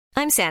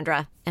I'm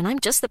Sandra, and I'm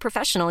just the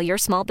professional your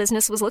small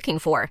business was looking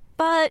for.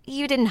 But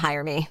you didn't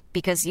hire me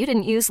because you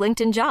didn't use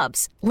LinkedIn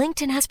Jobs.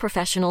 LinkedIn has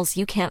professionals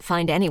you can't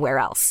find anywhere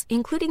else,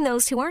 including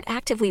those who aren't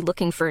actively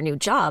looking for a new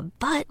job,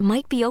 but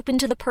might be open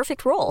to the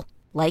perfect role,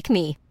 like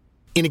me.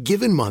 In a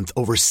given month,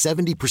 over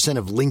 70%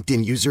 of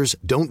LinkedIn users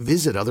don't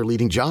visit other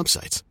leading job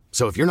sites.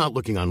 So if you're not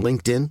looking on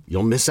LinkedIn,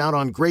 you'll miss out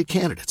on great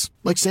candidates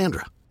like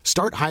Sandra.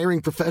 Start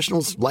hiring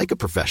professionals like a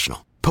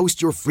professional.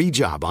 Post your free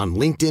job on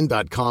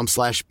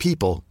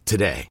linkedin.com/people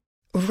today.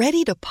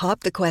 Ready to pop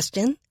the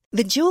question?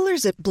 The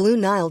jewelers at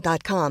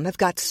BlueNile.com have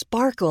got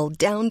sparkle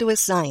down to a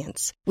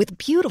science with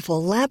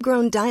beautiful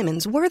lab-grown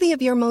diamonds worthy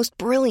of your most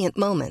brilliant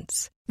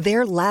moments.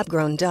 Their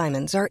lab-grown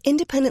diamonds are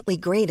independently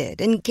graded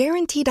and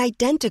guaranteed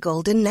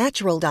identical to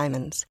natural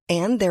diamonds,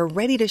 and they're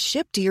ready to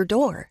ship to your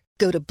door.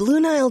 Go to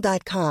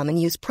BlueNile.com and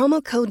use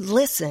promo code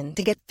LISTEN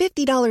to get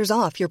 $50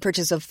 off your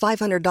purchase of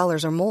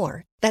 $500 or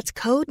more. That's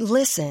code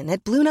LISTEN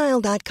at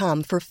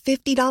BlueNile.com for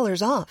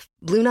 $50 off.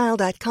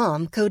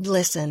 BlueNile.com, code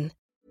LISTEN.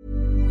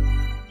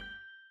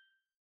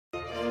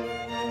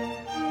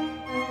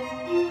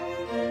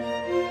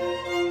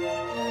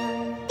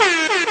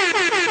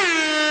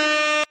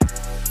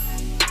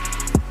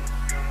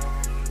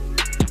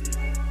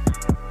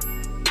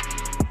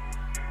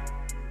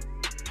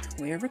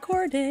 We're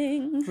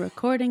recording.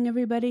 Recording,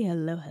 everybody.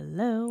 Hello,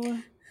 hello.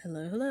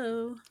 Hello,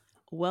 hello.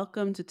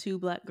 Welcome to Two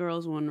Black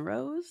Girls, One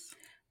Rose.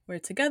 Where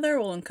together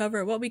we'll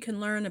uncover what we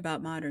can learn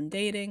about modern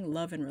dating,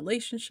 love, and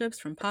relationships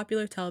from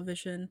popular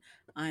television.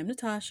 I'm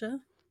Natasha.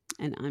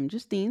 And I'm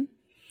Justine.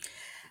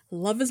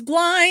 Love is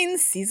Blind,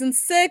 Season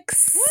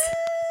 6. Woo!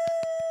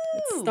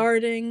 It's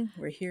starting.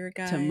 We're here,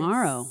 guys.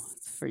 Tomorrow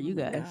for you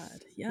my guys.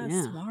 God. Yes,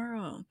 Yeah.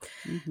 tomorrow.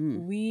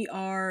 Mm-hmm. We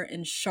are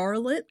in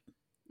Charlotte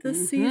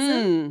this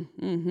season.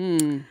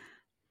 Mm-hmm.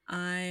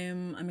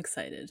 I'm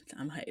excited.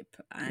 I'm hype.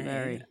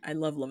 Very. I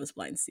love Love is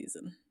Blind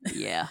season.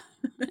 Yeah.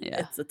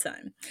 Yeah. It's a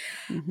time.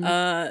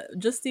 Mm-hmm.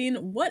 Justine,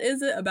 what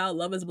is it about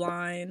Love is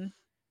Blind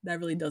that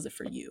really does it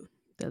for you?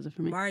 Does it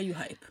for me? Why are you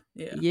hype?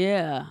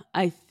 Yeah.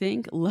 I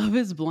think Love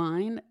is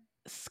Blind,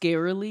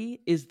 scarily,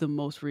 is the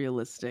most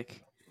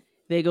realistic.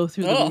 They go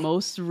through the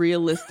most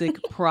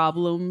realistic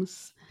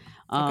problems.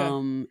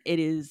 Okay. It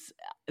is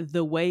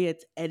the way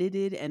it's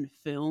edited and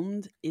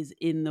filmed is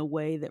in the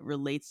way that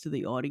relates to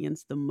the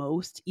audience the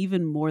most,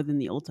 even more than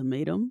The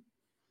Ultimatum.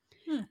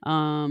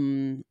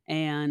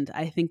 And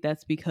I think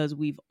that's because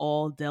we've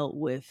all dealt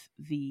with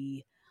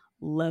the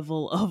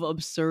level of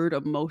absurd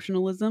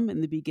emotionalism in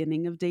the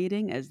beginning of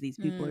dating, as these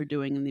people are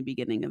doing in the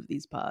beginning of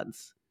these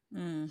pods.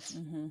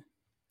 Mm-hmm.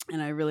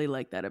 And I really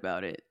like that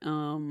about it.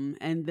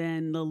 And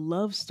then the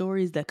love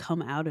stories that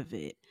come out of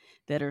it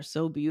that are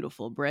so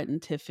beautiful. Brett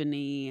and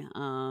Tiffany,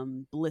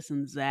 Bliss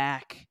and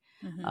Zach,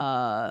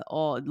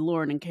 all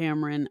Lauren and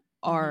Cameron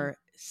are,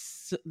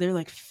 they're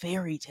like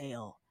fairy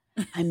tale.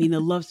 I mean, the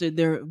love story,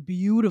 they're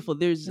beautiful.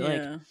 There's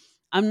like,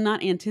 I'm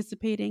not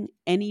anticipating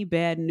any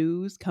bad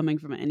news coming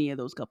from any of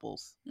those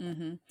couples.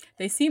 Mm-hmm.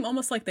 They seem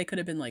almost like they could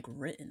have been like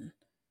written.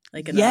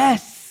 Like in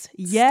yes,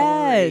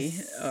 story,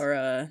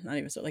 or not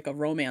even so, like a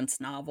romance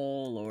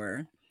novel,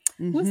 or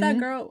who's that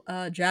girl?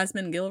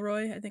 Jasmine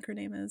Gilroy, I think her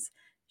name is.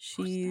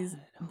 She's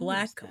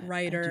Black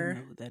writer. I do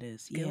know who that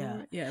is.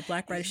 Yeah,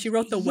 Black writer. She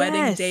wrote The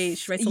Wedding Date.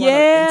 She writes a lot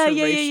of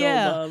interracial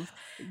love.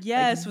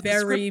 Yes, like with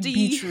very the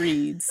beach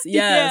reads.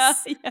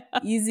 Yes, yeah.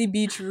 Easy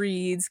beach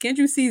reads. Can't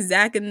you see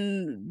Zach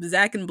and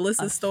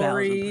Bliss's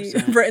story,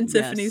 Brett and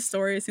Tiffany's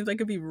story? It seems like it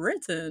could be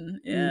written.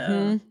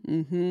 Yeah.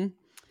 Mm-hmm.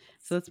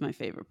 So that's my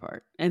favorite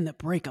part. And the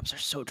breakups are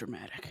so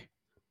dramatic.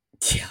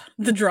 Yeah,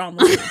 the drama.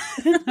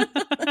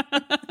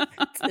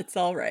 it's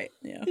all right.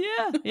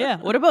 Yeah.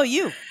 What about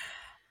you?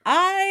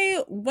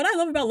 What I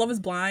love about Love is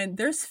Blind,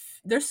 there's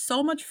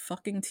so much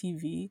fucking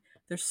TV.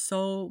 There's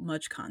so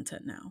much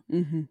content now.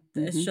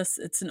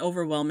 It's an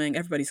overwhelming.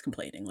 Everybody's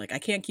complaining. Like, I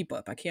can't keep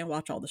up. I can't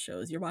watch all the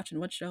shows. You're watching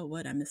what show?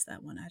 What? I missed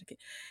that one.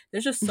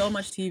 There's just so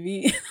much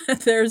TV.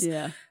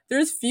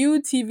 There's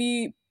few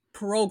TV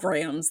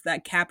programs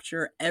that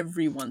capture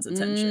everyone's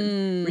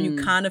attention, where you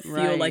kind of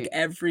feel like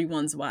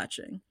everyone's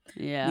watching.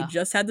 We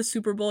just had the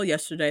Super Bowl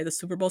yesterday. The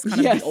Super Bowl's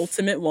kind of the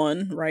ultimate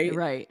one,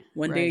 right?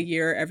 One day a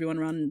year, everyone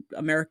around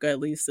America at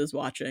least is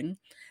watching.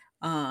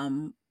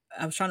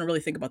 I was trying to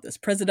really think about this.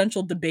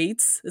 Presidential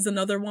debates is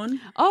another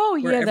one. Oh,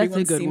 yeah, that's a good one.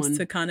 Everyone seems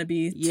to kind of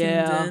be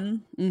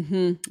tuned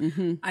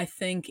in. I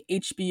think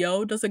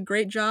HBO does a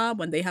great job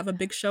when they have a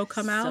big show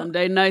come out.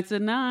 Sunday nights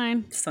at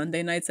 9.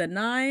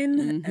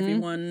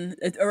 Everyone,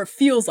 or it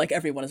feels like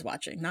everyone is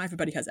watching. Not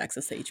everybody has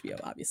access to HBO,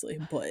 obviously,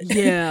 but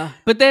yeah,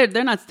 but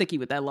they're not sticky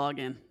with that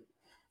login.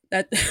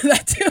 That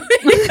too.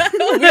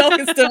 We all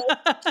can still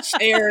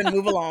share and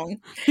move along.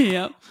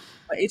 Yep.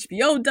 But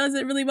HBO does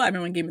it really well. I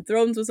remember when Game of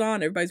Thrones was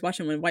on, everybody's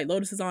watching. When White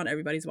Lotus is on,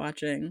 everybody's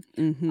watching.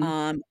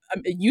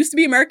 It used to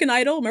be American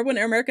Idol. Remember when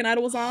American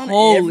Idol was on?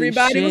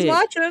 Everybody was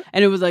watching.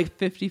 And it was like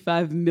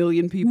 55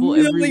 million people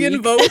every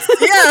week. Votes.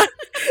 Yeah.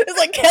 It's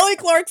like Kelly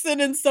Clarkson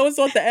and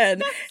so-and-so at the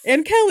end.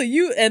 And Kelly,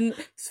 you and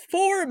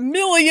 4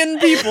 million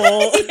people.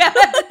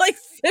 Yes. Like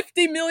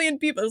 50 million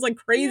people. It was like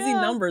crazy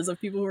numbers of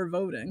people who were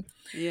voting.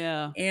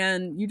 Yeah.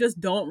 And you just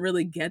don't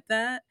really get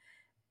that.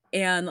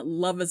 And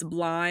Love is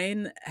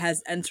Blind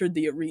has entered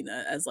the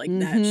arena as like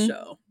that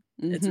show.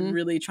 It's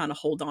really trying to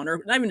hold on,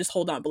 or not even just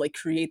hold on, but like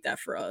create that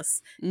for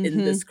us in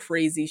this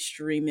crazy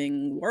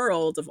streaming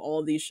world of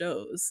all these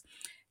shows.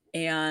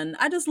 And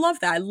I just love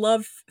that. I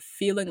love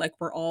feeling like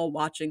we're all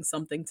watching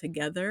something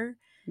together.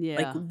 Yeah.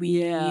 Like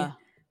we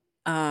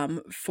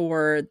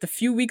for the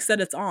few weeks that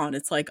it's on,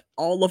 it's like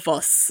all of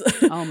us.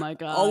 Oh my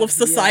God. All of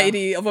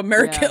society of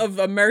America of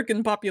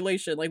American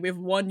population. Like we have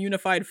one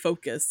unified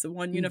focus,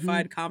 one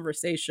unified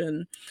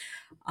conversation.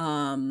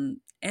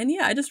 And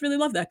yeah, I just really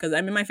love that because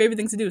I mean my favorite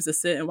thing to do is to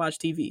sit and watch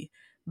TV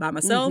by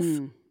myself,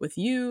 with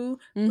you,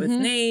 with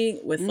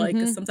Nate, with like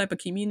some type of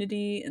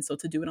community. And so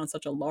to do it on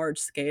such a large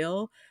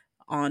scale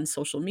on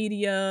social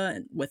media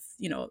and with,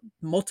 you know,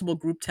 multiple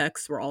group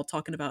texts, we're all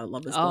talking about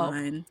Love is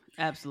Blind.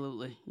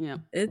 Absolutely. Yeah.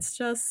 It's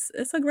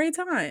a great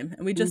time.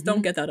 And we just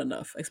don't get that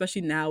enough,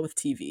 especially now with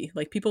TV.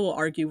 Like people will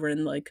argue we're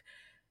in like,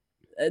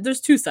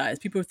 there's two sides.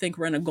 People think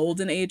we're in a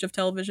golden age of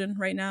television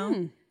right now.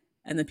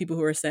 And then people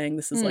who are saying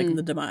this is like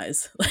the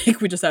demise. Like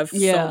we just have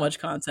so much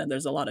content.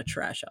 There's a lot of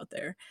trash out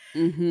there.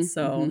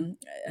 So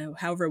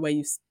however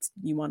way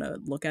you want to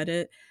look at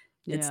it,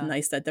 it's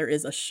nice that there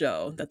is a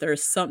show, that there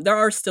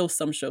are still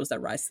some shows that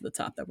rise to the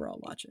top that we're all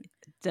watching.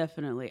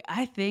 Definitely.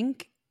 I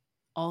think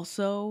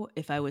also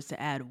if I was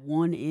to add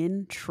one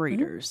in,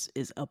 Traitors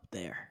is up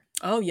there.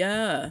 Oh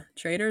yeah.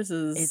 Traitors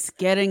it's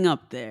getting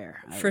up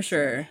there. For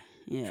sure.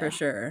 Yeah. For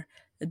sure.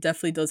 It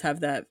definitely does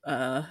have that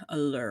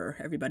allure.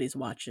 Everybody's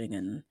watching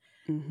and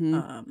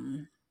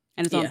and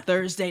it's on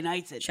Thursday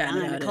nights at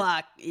 9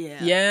 o'clock.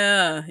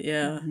 Yeah.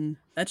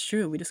 That's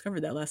true. We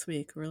discovered that last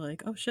week. We're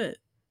like, oh shit.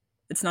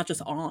 It's not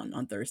just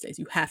on Thursdays.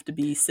 You have to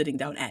be sitting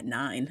down at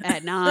 9.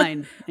 At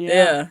 9.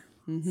 Yeah.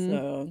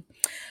 So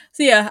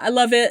yeah, I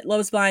love it.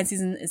 Love is Blind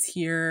season is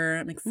here.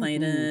 I'm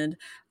excited.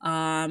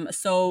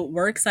 So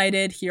we're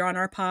excited here on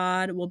our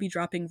pod. We'll be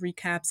dropping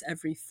recaps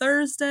every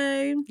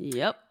Thursday.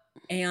 Yep.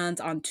 And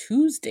on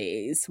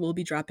Tuesdays, we'll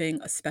be dropping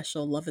a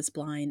special Love is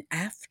Blind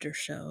after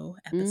show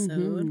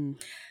episode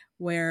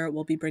where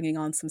we'll be bringing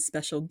on some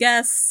special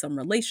guests, some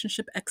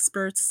relationship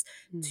experts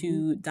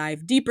to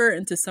dive deeper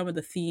into some of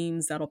the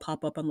themes that'll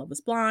pop up on Love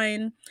is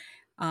Blind.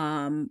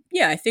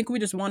 I think we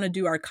just want to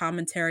do our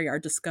commentary, our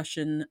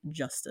discussion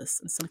justice.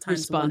 And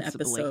sometimes one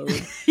episode.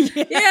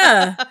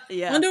 Yeah. Want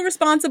to do it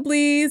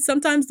responsibly.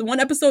 Sometimes the one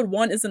episode,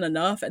 one isn't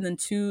enough. And then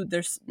two,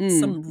 there's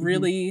some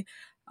really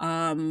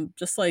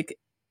just like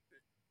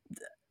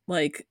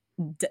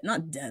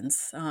not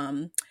dense,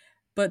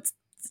 but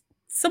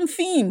some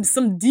themes,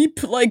 some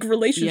deep like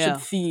relationship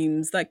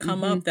themes that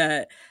come up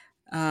that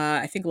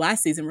I think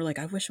last season we're like,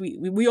 I wish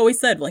we always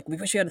said like we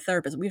wish we had a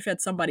therapist, we wish we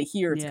had somebody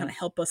here to kind of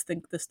help us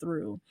think this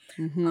through.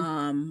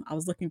 I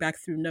was looking back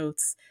through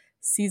notes.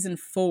 Season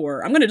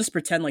 4, I'm gonna just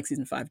pretend like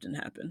season 5 didn't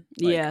happen.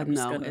 Like,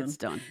 it's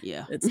done.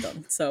 It's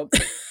done. So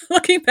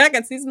looking back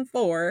at season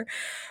 4,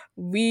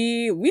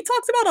 we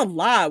talked about a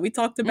lot. We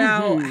talked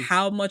about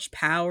how much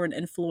power and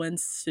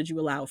influence should you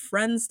allow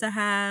friends to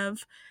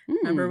have.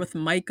 Remember with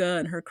Micah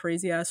and her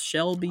crazy ass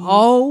Shelby.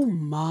 Oh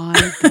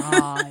my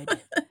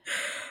God.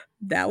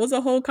 That was a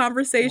whole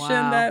conversation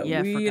that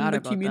we in the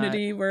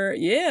community were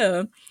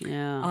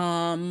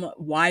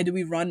why do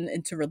we run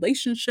into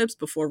relationships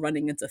before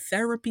running into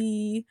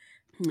therapy?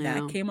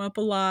 That came up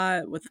a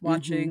lot with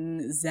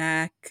watching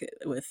Zach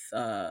with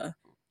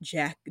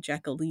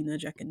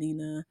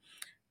Jacquelina.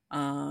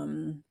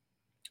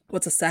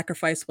 What's a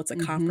sacrifice? What's a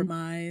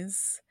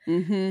compromise?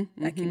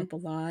 That came up a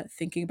lot.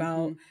 Thinking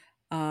about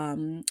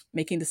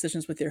making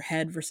decisions with your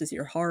head versus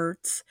your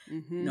heart.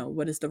 You know,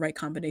 what is the right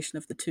combination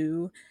of the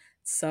two?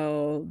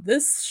 So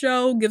this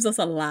show gives us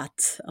a lot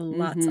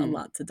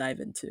to dive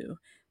into.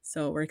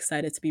 So we're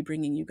excited to be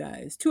bringing you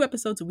guys 2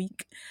 episodes a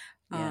week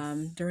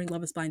during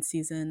Love is Blind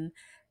season.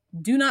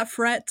 Do not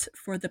fret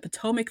for the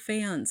Potomac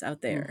fans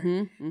out there.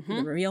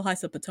 The Real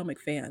Housewives of Potomac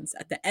fans.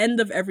 At the end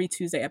of every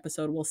Tuesday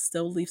episode, we'll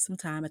still leave some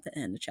time at the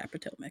end to chat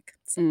Potomac.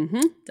 So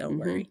don't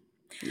worry.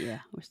 Yeah,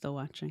 we're still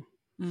watching.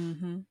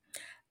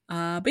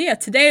 But yeah,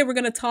 today we're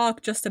going to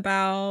talk just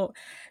about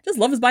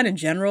Love is Blind in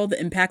general, the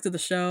impact of the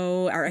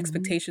show, our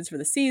expectations for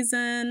the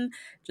season.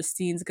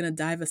 Justine's going to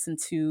dive us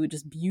into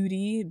just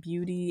beauty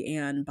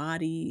and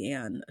body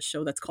and a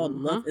show that's called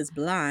Love is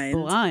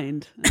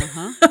Blind.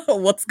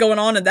 What's going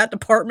on in that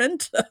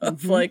department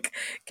of like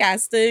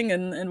casting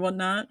and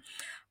whatnot.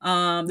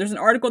 There's an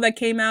article that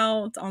came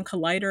out on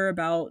Collider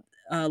about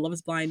Love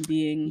is Blind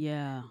being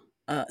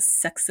a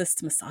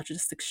sexist,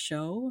 misogynistic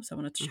show. So I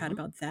want to chat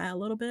about that a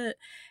little bit.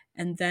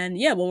 And then,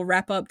 we'll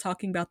wrap up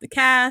talking about the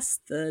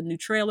cast, the new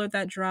trailer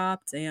that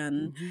dropped,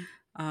 and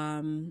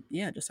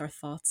just our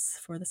thoughts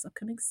for this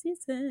upcoming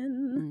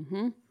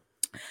season.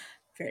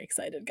 Very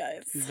excited,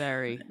 guys.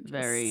 Very.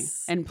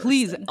 And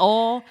please,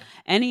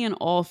 any and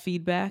all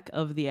feedback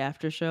of the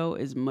after show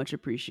is much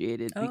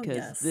appreciated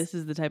because this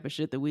is the type of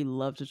shit that we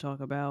love to talk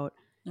about.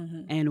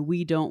 And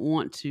we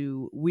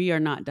are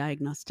not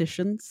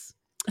diagnosticians.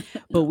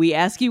 But we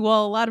ask you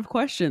all a lot of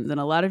questions, and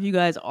a lot of you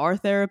guys are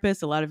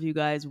therapists. A lot of you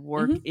guys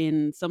work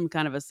in some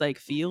kind of a psych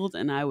field,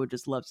 and I would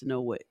just love to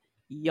know what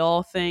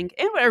y'all think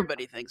and what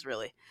everybody thinks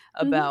really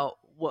about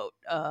what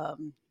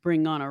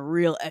bring on a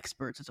real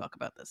expert to talk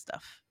about this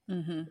stuff.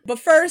 But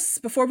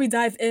first, before we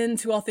dive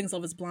into all things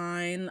Love is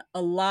Blind,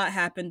 a lot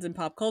happened in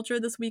pop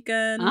culture this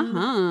weekend.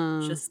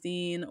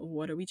 Justine,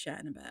 what are we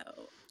chatting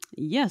about?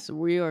 Yes,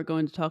 we are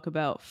going to talk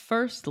about,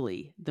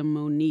 firstly, the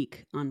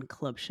Monique on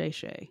Club Shay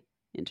Shay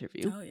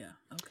interview. Oh, yeah.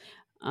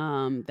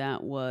 Okay.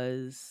 That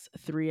was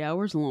 3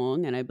 hours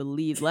long, and I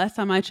believe last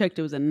time I checked,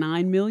 it was at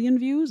 9 million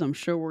views. I'm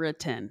sure we're at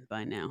 10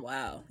 by now.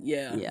 Wow.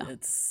 Yeah.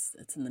 It's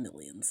in the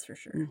millions for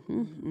sure.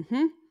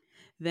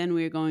 Then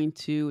we're going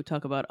to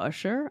talk about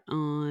Usher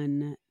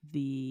at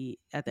the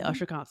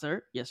Usher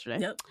concert yesterday.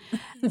 Yep.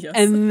 Yes.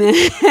 And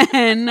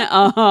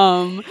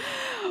then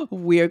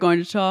we are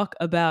going to talk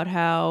about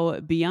how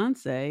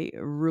Beyonce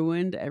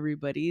ruined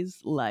everybody's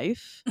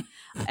life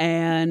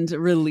and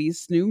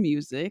released new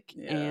music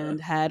and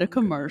had a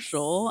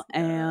commercial.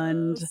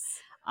 And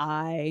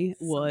I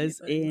was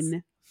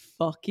in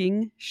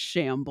fucking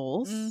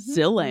shambles,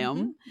 still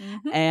am.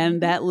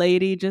 And that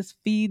lady just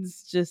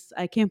feeds,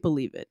 I can't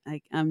believe it.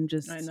 I'm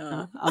just, I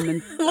know.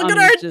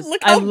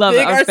 Look I love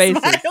it. Our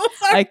faces.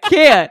 I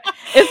can't.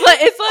 It's like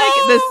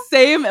the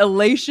same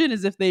elation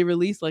as if they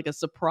released like a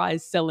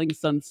surprise Selling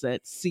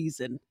Sunset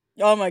season.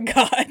 Oh my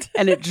God.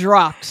 And it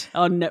dropped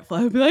on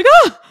Netflix. I'd be like,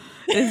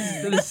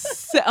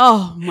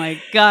 oh my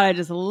God, I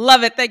just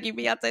love it. Thank you,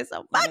 Beyonce,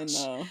 so much. I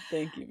know.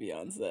 Thank you,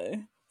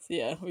 Beyonce. So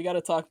yeah, we got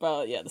to talk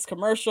about this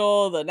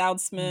commercial, the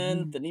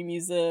announcement, the new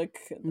music,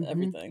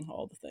 everything,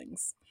 all the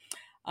things.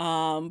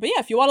 But yeah,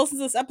 if you want to listen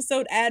to this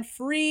episode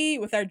ad-free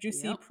with our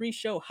juicy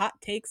pre-show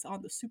hot takes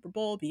on the Super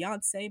Bowl,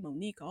 Beyonce,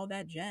 Monique, all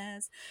that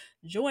jazz,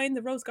 join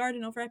the Rose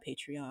Garden over at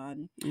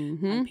Patreon.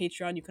 On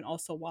Patreon, you can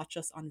also watch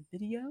us on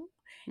video.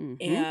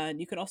 And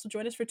you can also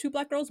join us for Two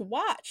Black Girls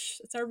Watch.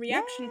 It's our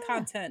reaction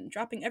content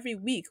dropping every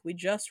week. We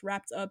just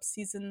wrapped up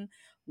season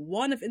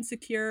 1 of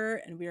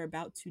Insecure, and we are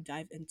about to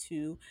dive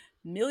into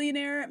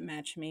Millionaire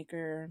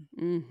Matchmaker.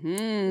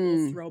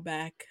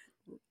 Throwback,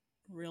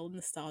 real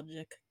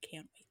nostalgic.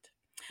 Can't wait.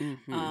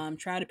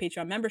 Try out a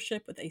Patreon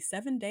membership with a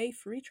 7-day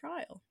free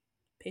trial.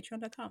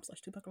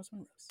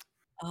 Patreon.com/2blackgirls1rose.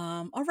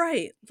 All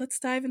right, let's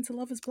dive into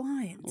Love is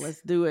Blind.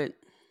 Let's do it.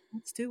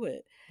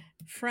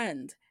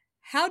 Friend,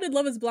 how did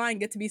Love is Blind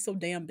get to be so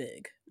damn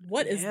big?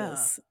 What is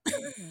this?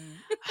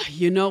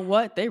 You know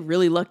what? They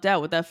really lucked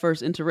out with that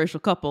first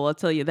interracial couple. I'll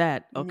tell you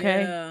that.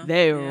 Okay.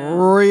 They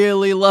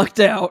really lucked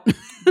out.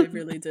 They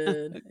really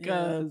did.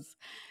 Because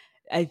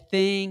I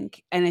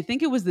think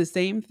it was the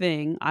same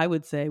thing, I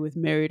would say, with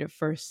Married at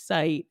First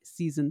Sight,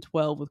 season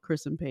 12 with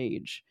Chris and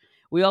Paige.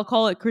 We all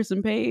call it Chris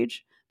and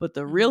Paige, but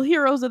the real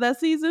heroes of that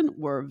season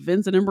were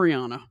Vincent and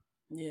Brianna.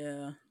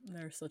 Yeah,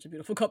 they're such a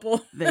beautiful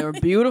couple. They were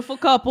a beautiful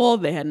couple.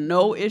 They had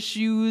no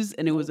issues,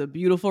 and it was a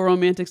beautiful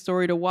romantic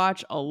story to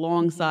watch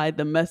alongside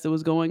the mess that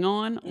was going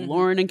on.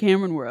 Lauren and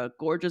Cameron were a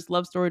gorgeous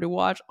love story to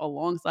watch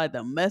alongside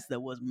the mess that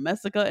was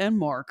Messica and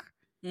Mark.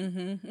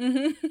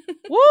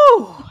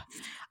 Woo!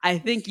 I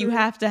think you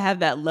have to have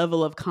that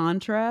level of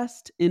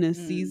contrast in a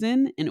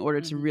season in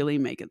order to really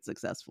make it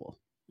successful.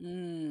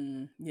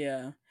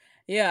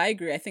 Yeah, I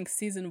agree. I think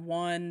season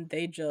 1,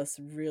 they just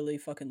really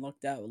fucking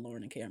lucked out with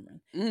Lauren and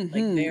Cameron.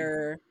 Like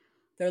their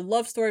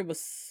love story was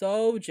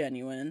so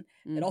genuine.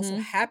 It also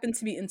happened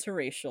to be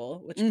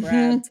interracial, which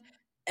grabbed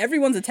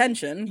everyone's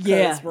attention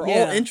because we're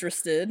all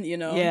interested, you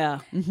know?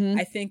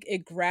 I think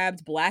it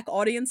grabbed Black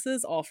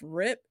audiences off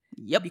rip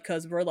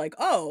because we're like,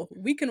 oh,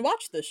 we can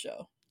watch this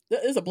show.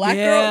 There's a Black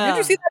girl. Did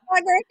you see that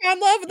Black girl found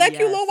love with that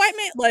cute little white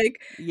man? Like,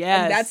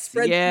 and that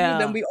spread through,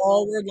 then we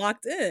all were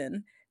locked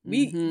in.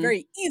 We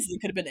very easily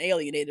could have been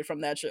alienated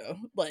from that show.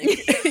 Like,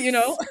 you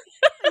know?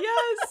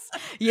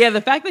 Yeah, the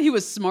fact that he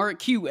was smart,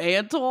 cute,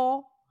 and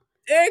tall.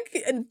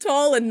 And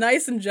tall and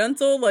nice and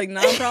gentle, like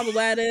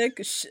non-problematic.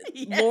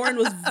 Lauren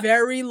was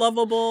very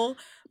lovable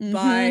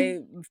by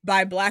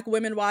Black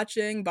women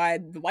watching, by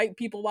the white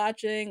people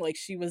watching. Like,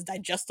 she was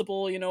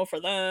digestible, you know, for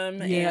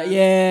them.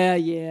 Yeah.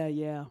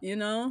 You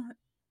know?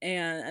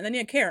 And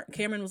then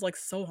Cameron was like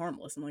so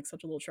harmless and like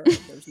such a little child.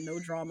 There was no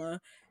drama.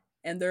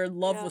 And their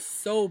love was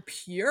so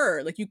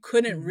pure. Like, you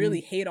couldn't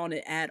really hate on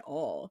it at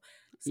all.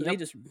 So they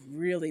just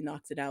really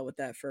knocked it out with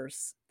that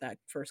first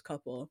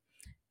couple.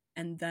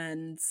 And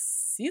then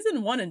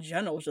season 1 in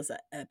general was just an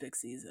epic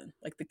season.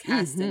 Like, the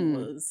casting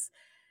was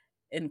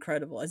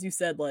incredible. As you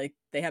said, like,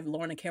 they have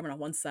Lauren and Cameron on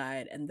one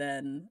side, and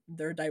then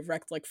their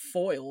direct, like,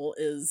 foil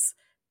is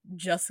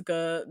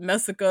Jessica,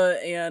 Messica,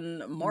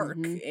 and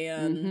Mark.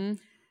 And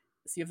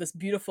so you have this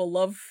beautiful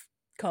love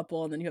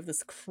couple, and then you have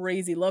this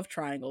crazy love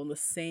triangle in the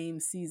same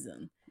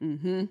season.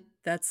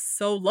 That's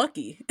so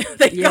lucky.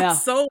 They got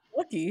so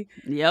lucky.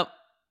 It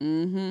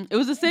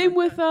was the same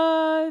with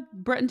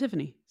Brett and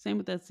Tiffany. Same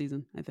with that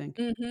season, I think.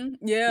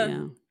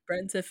 Yeah.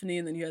 Brett and Tiffany,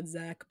 and then you had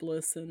Zach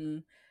Bliss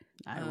and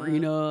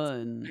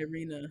Irina.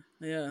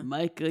 Yeah.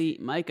 Micah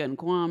and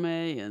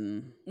Kwame,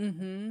 and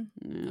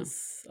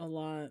just a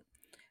lot.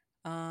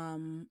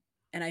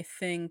 And I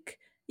think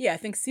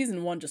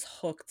season 1 just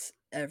hooked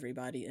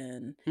everybody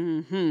in.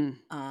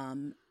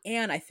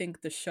 And I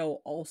think the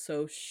show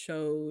also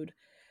showed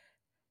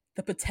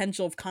the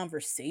potential of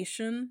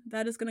conversation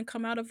that is going to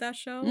come out of that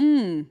show.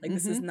 Like,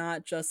 this is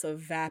not just a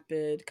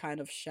vapid kind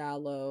of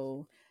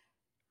shallow,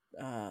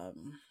 I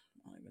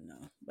don't even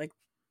know. Like,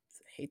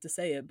 I hate to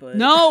say it, but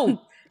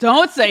no,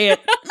 don't say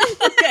it.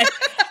 Okay,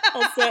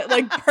 I'll say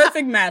like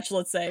Perfect Match.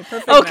 Let's say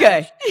Perfect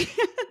Okay. Match,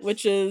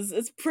 which is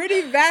it's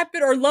pretty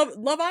vapid, or Love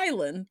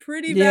Island,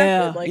 pretty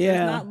Yeah, vapid. Like, yeah.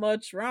 there's not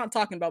much. We're not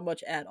talking about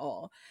much at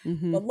all.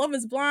 Mhm. But Love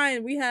Is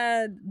Blind, we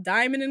had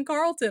Diamond and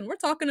Carlton. We're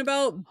talking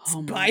about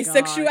Oh my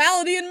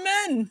bisexuality in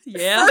men.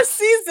 Yeah. First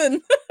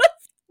season,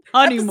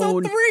 Honeymoon.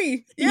 episode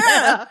 3.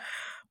 Yeah.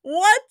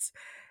 What?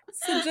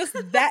 So just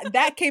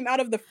that came out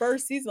of the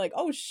first season. Like,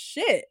 oh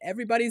shit,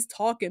 everybody's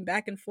talking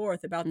back and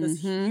forth about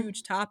this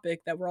huge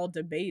topic that we're all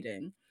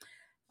debating.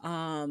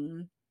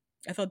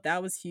 I thought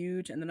that was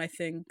huge. And then I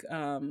think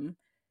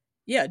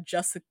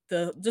just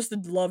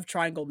the love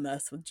triangle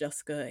mess with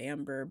Jessica,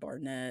 Amber,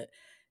 Barnett,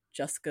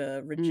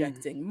 Jessica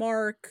rejecting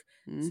Mark.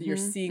 So you're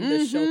seeing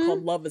this show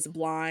called Love Is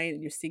Blind,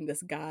 and you're seeing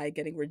this guy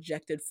getting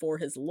rejected for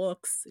his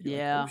looks. And you're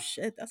like, oh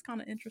shit, that's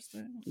kind of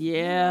interesting.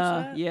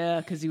 Yeah,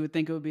 because you would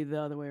think it would be the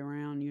other way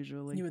around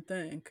usually. You would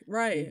think,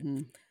 right?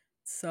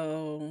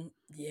 So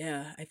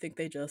yeah, I think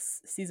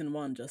season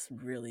 1 just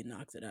really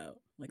knocked it out.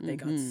 Like, they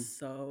got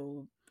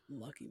so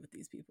lucky with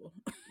these people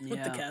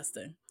with the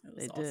casting. It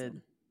was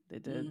awesome. They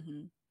did.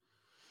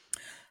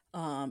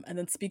 And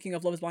then speaking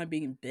of Love Is Blind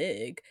being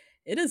big,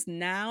 it is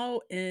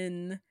now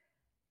in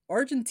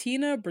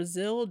Argentina,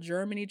 Brazil,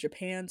 Germany,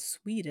 Japan,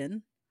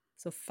 Sweden.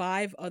 So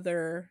 5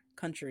 other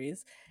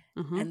countries.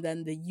 And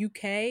then the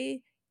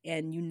UK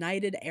and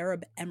United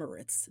Arab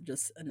Emirates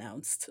just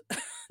announced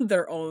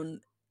their own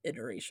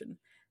iteration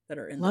that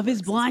are in Love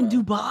Is Blind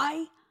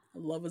Dubai?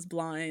 Love Is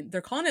Blind.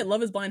 They're calling it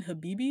Love Is Blind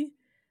Habibi.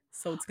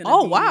 So it's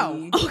gonna be...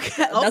 wow. Okay.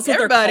 That's what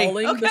they're calling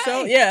the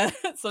show. Yeah.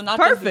 So not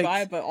just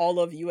Dubai, but all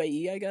of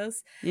UAE, I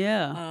guess.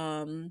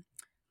 Yeah.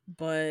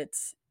 But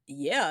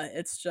yeah,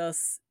 it's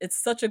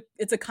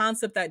a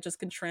concept that just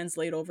can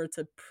translate over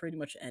to pretty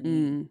much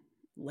any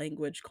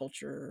language,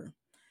 culture.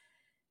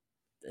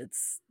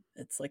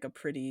 It's like a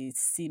pretty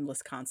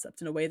seamless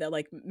concept in a way that,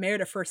 like,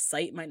 Married at First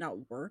Sight might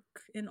not work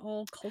in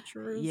all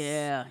cultures.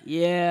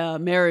 Yeah.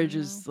 Marriage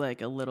is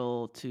like a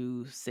little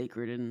too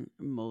sacred in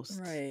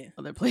most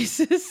other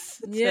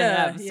places to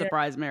have a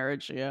surprise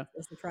marriage. Yeah,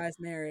 a surprise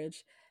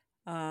marriage.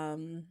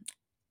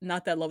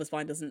 Not that Love Is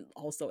Blind doesn't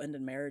also end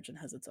in marriage and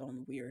has its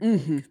own weird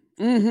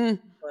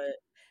but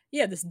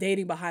yeah, this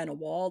dating behind a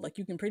wall, like,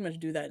 you can pretty much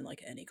do that in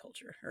like any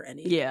culture or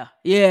any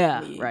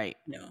right,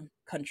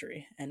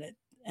 country, and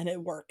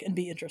it work and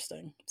be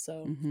interesting.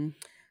 So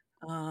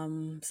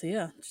so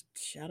yeah,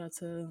 shout out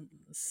to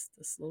this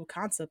little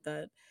concept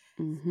that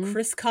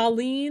Chris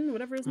Colleen,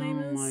 whatever his name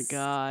is, oh my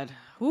god,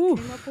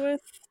 came up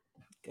with.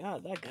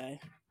 God, that guy.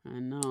 I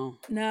know.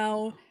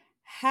 Now,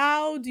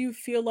 how do you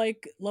feel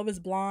like Love Is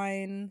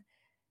Blind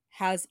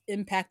has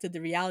impacted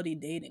the reality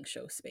dating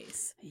show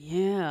space?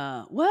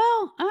 Yeah.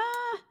 Well,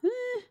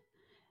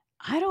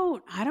 I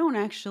don't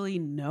actually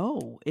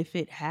know if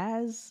it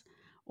has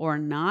or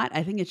not.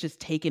 I think it's just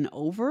taken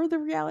over the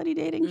reality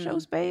dating show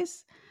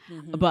space.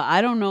 But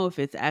I don't know if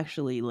it's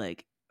actually,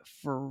 like,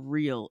 for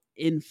real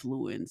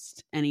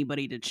influenced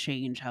anybody to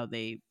change how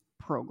they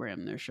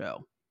program their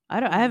show.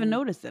 I haven't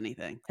noticed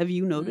anything. Have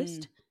you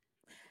noticed?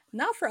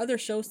 Not for other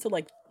shows to,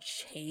 like,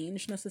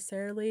 change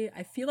necessarily.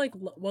 I feel like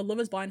what Love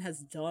Is Blind has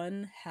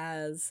done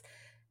has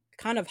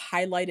kind of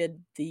highlighted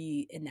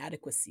the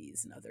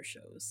inadequacies in other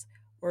shows,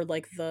 or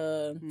like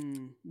the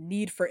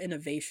need for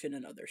innovation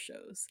in other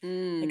shows.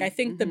 Like, I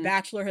think The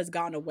Bachelor has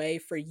gone away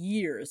for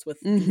years with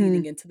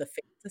leaning into the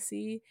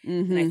fantasy,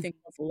 and I think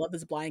when Love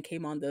Is Blind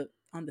came on the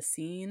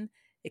scene,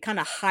 it kind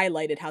of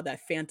highlighted how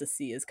that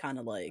fantasy is kind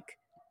of like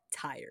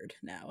tired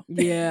now.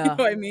 Yeah. You know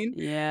what I mean?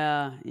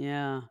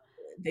 Yeah.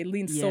 They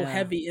lean so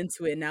heavy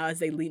into it, and now as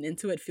they lean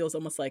into it, it feels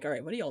almost like, all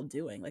right, what are y'all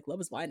doing? Like,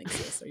 Love Is Blind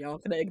exists. Are y'all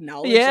gonna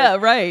acknowledge?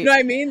 Right. You know what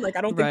I mean? Like,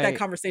 I don't think that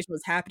conversation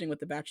was happening with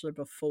The Bachelor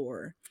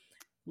before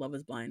Love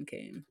Is Blind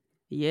came.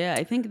 Yeah,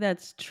 I think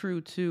that's true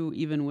too.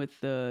 Even with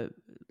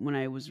when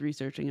I was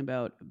researching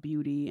about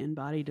beauty and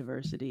body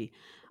diversity,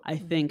 I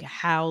think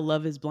how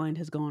Love Is Blind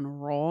has gone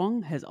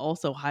wrong has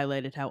also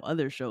highlighted how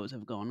other shows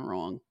have gone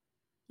wrong.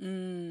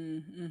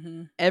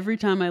 Every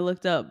time I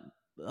looked up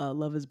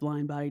Love Is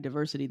Blind body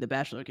diversity, The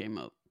Bachelor came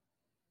up.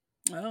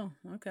 Oh,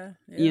 okay.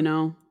 Yeah. You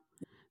know,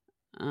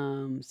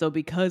 so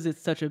because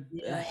it's such a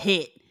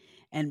hit,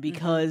 and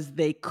because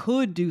they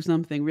could do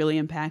something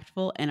really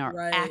impactful and are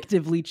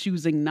actively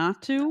choosing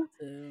not to,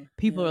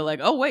 people are like,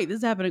 oh wait, this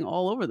is happening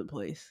all over the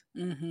place.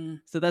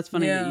 So that's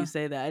funny that you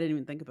say that. I didn't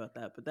even think about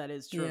that, but that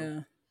is true. Yeah,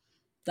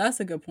 that's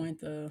a good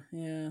point though.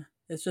 Yeah,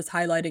 it's just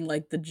highlighting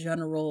like the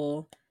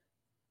general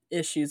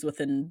issues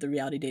within the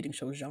reality dating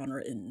show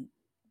genre en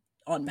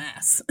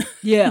masse.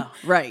 Yeah,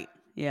 right.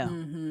 Yeah.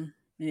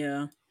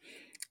 Yeah.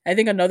 I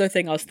think another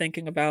thing I was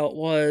thinking about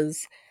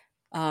was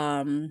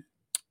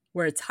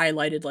where it's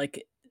highlighted,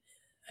 like,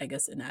 I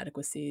guess,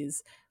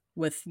 inadequacies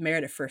with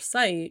Married at First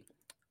Sight,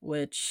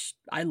 which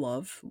I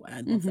love.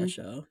 I love that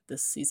show.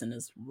 This season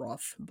is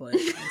rough, but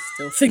I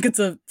still think it's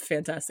a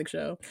fantastic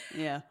show.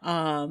 Yeah.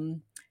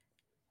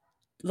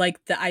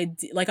 Like the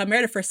idea, like on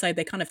Married at First Sight,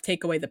 they kind of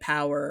take away the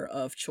power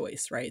of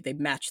choice, right? They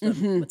match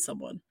them with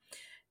someone,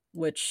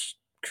 which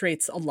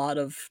creates a lot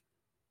of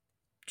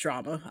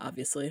drama,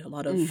 obviously, a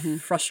lot of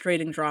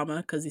frustrating drama,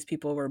 because these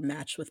people were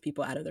matched with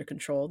people out of their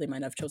control. They might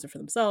not have chosen for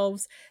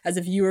themselves. As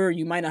a viewer,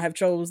 you might not have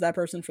chose that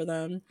person for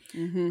them.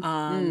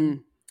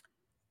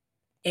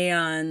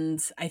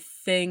 And I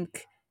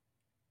think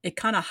it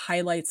kind of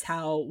highlights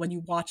how when you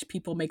watch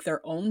people make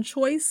their own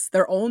choice,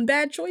 their own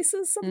bad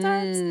choices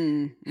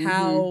sometimes,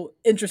 how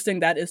interesting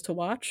that is to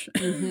watch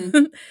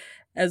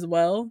as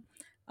well.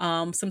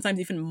 Sometimes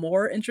even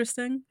more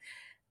interesting,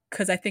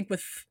 because I think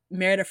with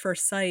Married at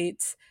First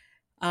Sight,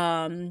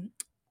 when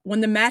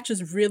the match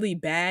is really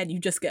bad, you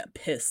just get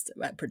pissed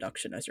at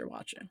production as you're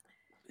watching.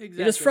 Exactly.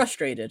 You're just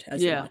frustrated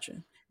as you're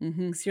watching.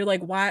 Because you're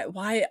like,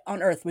 why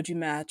on earth would you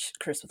match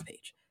Chris with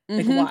Paige?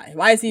 Like, why?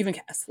 Why is he even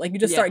cast? Like, you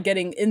just start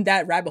getting in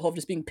that rabbit hole of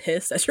just being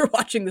pissed as you're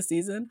watching the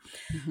season.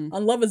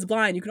 On Love is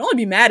Blind, you can only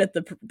be mad at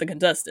the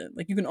contestant.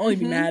 Like, you can only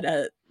be mad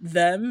at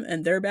them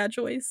and their bad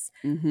choice,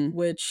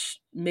 which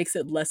makes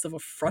it less of a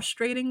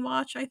frustrating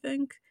watch, I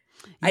think.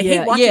 I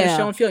hate watching a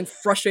show and feeling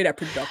frustrated at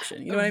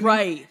production. You know what I mean?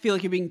 Right. Feel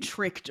like you're being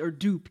tricked or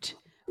duped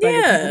by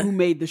the people who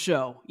made the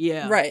show.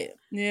 Yeah. Right.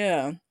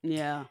 Yeah.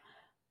 Yeah.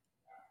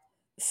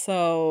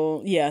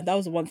 So, yeah, that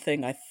was one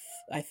thing I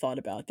thought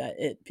about, that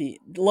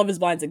Love is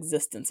Blind's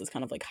existence is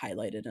kind of like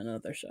highlighted in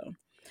another show.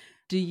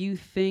 Do you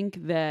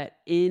think that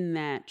in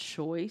that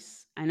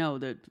choice, I know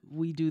that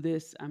we do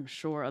this, I'm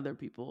sure other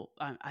people,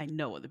 I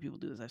know other people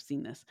do this, I've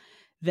seen this,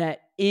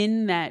 that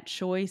in that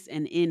choice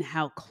and in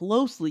how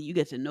closely you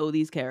get to know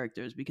these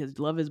characters, because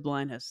Love is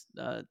Blind has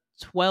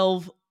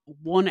 12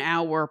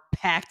 1-hour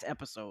packed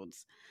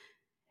episodes.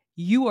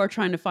 You are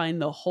trying to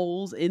find the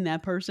holes in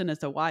that person as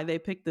to why they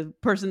picked the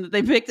person that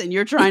they picked, and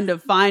you're trying to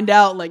find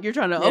out, like, you're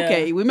trying to,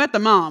 okay, we met the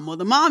mom. Well,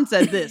 the mom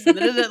said this. And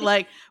then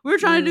like, we were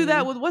trying to do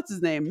that with, what's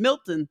his name?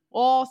 Milton,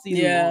 all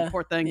season long,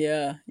 poor thing.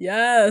 Yeah.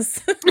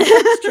 Yes.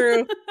 That's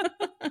true.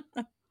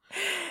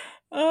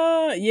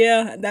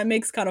 Yeah, that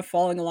makes kind of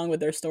following along with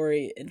their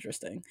story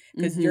interesting,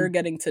 because you're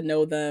getting to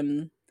know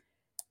them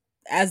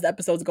as the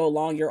episodes go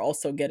along. You're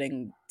also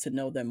getting to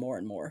know them more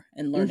and more,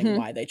 and learning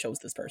why they chose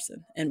this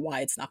person and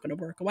why it's not going to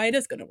work, or why it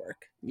is going to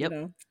work. Yep. You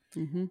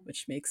know,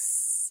 which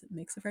makes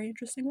a very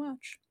interesting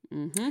watch.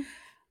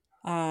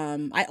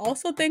 I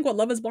also think what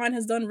Love is Blind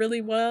has done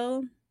really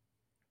well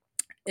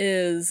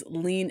is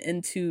lean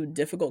into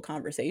difficult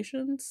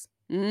conversations.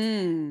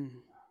 Bartise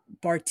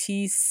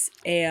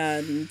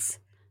and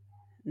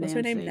what's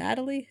her name?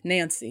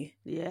 Nancy.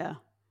 Yeah.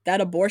 That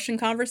abortion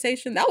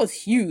conversation, that was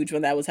huge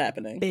when that was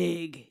happening.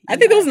 Big. I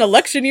think it was an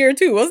election year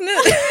too, wasn't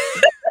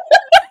it?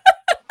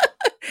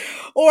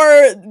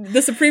 Or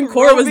the Supreme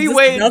Court Roe v.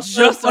 Wade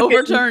just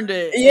overturned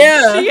it.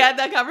 Yeah. She had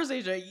that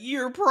conversation a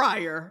year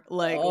prior.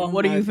 Like,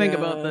 what do you think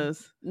about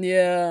this?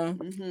 Yeah.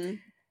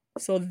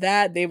 So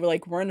that they were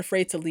like, weren't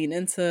afraid to lean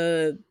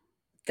into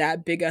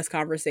that big ass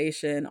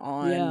conversation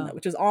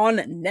which is on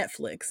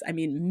Netflix. I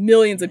mean,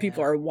 millions of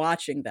people are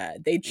watching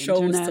that. They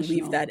chose to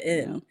leave that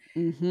in.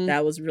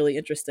 That was really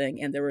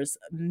interesting, and there was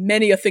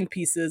many a think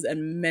pieces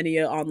and many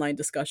a online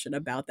discussion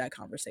about that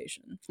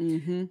conversation.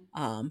 So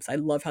I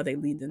love how they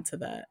leaned into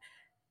that.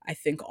 I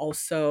think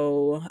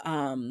also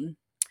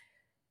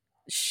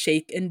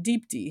Shake and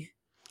Deepti.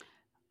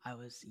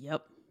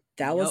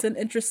 That was an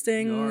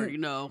interesting. You already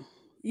know.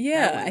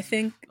 Yeah, I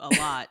think a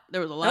lot. There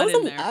was a lot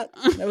in there.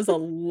 There was a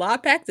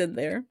lot packed in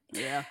there.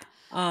 Yeah.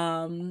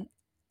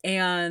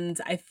 And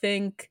I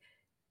think,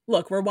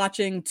 look, we're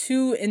watching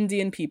two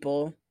Indian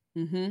people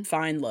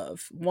find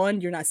love.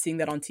 One, you're not seeing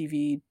that on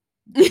TV.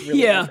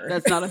 Really ever.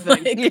 That's not a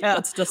thing. Like,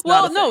 that's just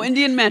not a thing.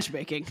 Indian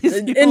matchmaking.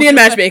 Indian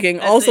matchmaking,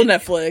 also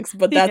Netflix,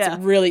 but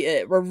that's really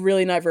it. We're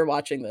really never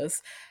watching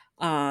this.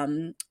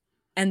 And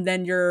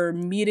then you're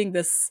meeting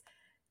this.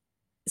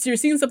 So you're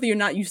seeing something you're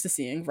not used to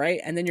seeing, right?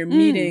 And then you're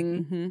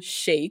meeting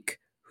Shake,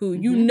 who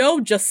you know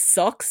just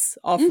sucks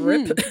off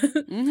rip.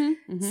 So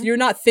you're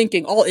not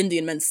thinking all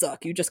Indian men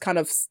suck. You just kind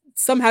of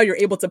somehow you're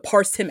able to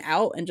parse him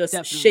out and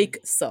just Shake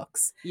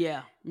sucks.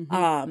 Yeah.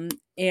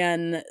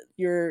 And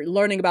you're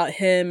learning about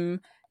him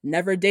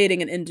never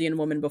dating an Indian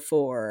woman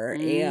before,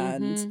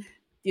 and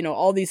you know,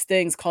 all these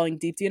things, calling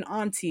Deepti an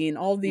auntie, and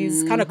all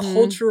these kind of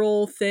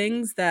cultural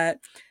things that.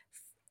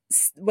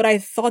 What I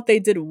thought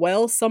they did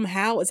well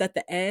somehow is at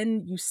the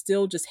end, you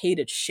still just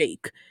hated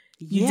Shake.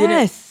 You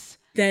didn't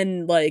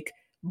then like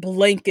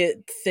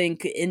blanket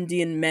think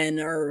Indian men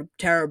are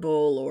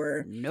terrible,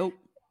 or nope.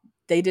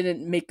 They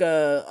didn't make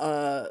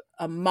a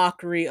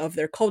mockery of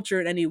their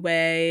culture in any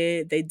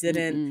way. They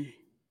didn't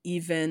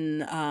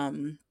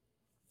even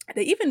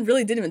they even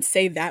really didn't even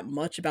say that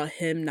much about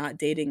him not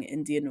dating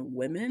Indian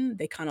women.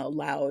 They kind of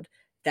allowed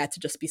that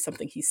to just be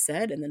something he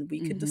said, and then we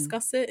could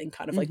discuss it and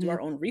kind of like do our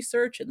own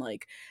research. And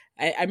like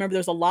I remember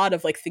there's a lot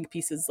of like think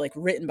pieces like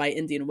written by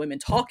Indian women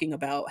talking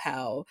about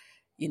how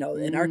you know,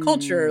 in our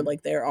culture,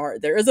 like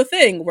there is a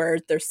thing where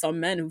there's some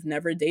men who've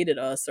never dated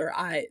us, or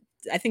I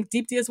think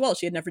Deepti as well.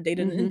 She had never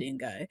dated an Indian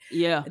guy.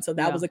 Yeah. And so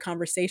that was a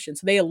conversation.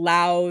 So they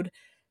allowed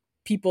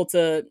people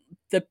to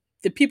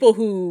the people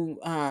who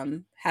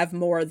have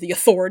more of the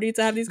authority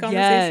to have these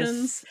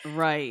conversations. Yes,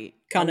 right.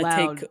 Kind of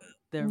take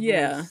their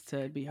voice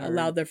to be heard.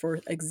 Allowed their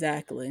voice,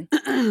 exactly.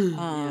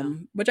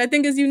 Which I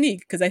think is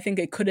unique, because I think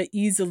it could have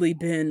easily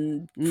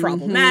been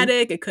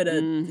problematic. It could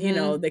have, you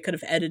know, they could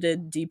have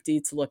edited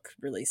Deepti to look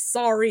really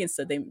sorry.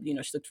 Instead, they, you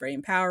know, she looked very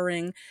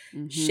empowering.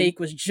 Shake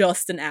was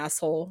just an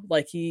asshole.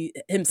 Like he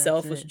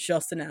himself was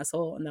just an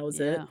asshole, and that was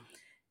it.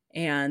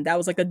 And that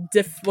was like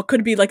what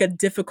could be like a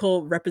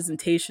difficult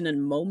representation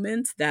and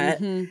moment that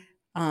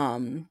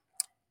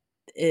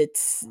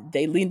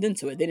they leaned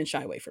into it. They didn't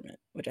shy away from it,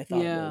 which I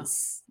thought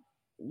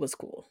was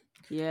cool.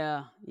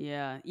 Yeah.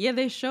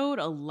 They showed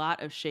a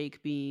lot of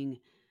Shake being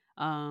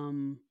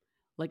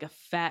like a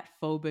fat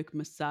phobic,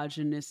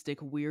 misogynistic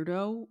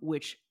weirdo,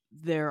 which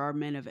there are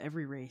men of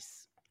every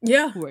race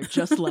who are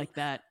just like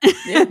that.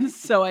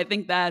 So I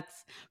think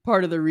that's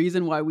part of the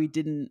reason why we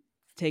didn't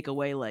take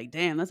away like,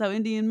 damn, that's how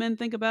Indian men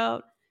think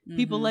about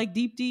people like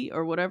Deepti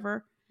or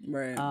whatever.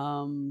 Right.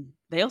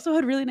 They also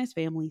had really nice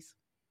families.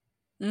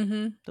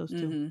 Those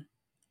two.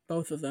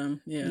 Both of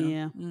them.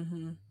 Yeah.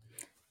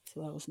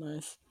 So that was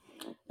nice.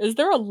 Is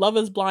there a Love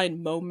is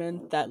Blind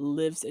moment that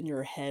lives in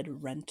your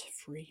head rent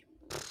free?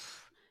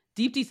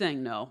 Deepti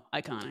saying no.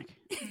 Iconic.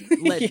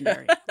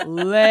 Legendary.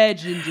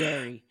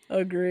 Legendary.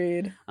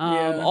 Agreed.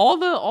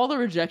 All the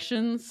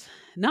rejections,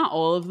 not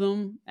all of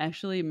them,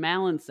 actually.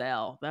 Mal and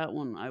Sal, that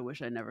one I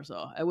wish I never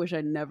saw. I wish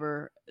I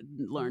never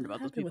learned about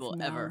those people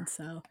ever.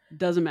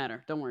 Doesn't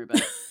matter. Don't worry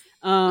about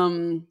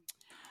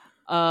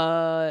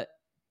it.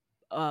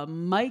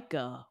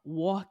 Micah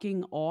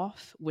walking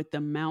off with the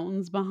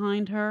mountains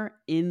behind her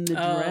in the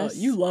dress.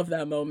 You love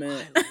that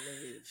moment. I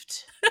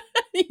lived.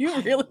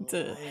 You really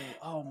did.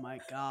 Oh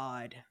my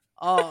God.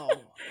 Oh,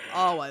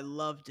 I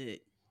loved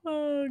it.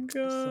 Oh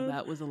God. So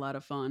that was a lot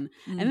of fun.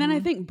 And then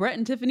I think Brett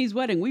and Tiffany's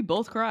wedding, we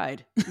both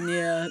cried.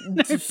 Yeah,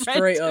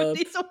 straight up.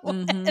 It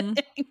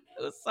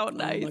was so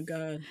nice. Oh my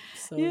God.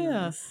 So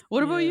nice.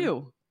 What about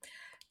you?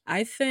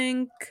 I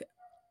think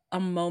a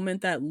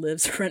moment that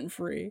lives rent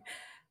free.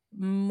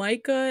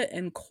 Micah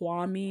and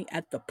Kwame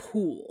at the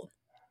pool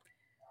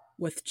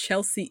with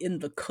Chelsea in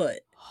the cut,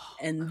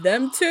 and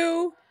them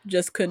two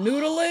just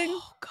canoodling.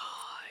 Oh God.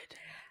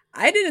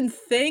 I didn't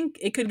think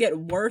it could get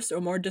worse or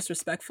more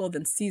disrespectful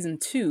than season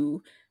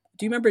 2.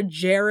 Do you remember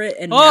Jarrett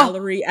and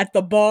Mallory at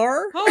the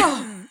bar?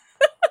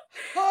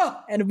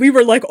 And we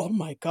were like, oh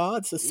my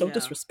God, this is so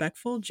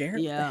disrespectful.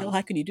 Jarrett, what the hell?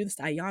 How can you do this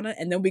to Ayanna?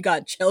 And then we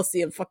got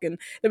Chelsea and then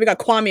we got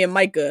Kwame and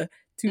Micah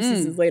 2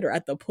 seasons later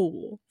at the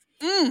pool.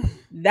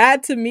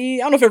 That to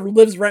me, I don't know if it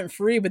lives rent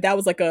free, but that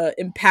was like a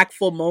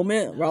impactful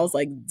moment where I was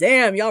like,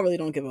 damn, y'all really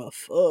don't give a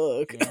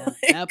fuck. Yeah,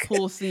 that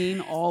pool scene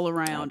all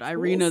around.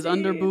 Irina's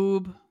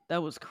underboob.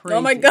 That was crazy.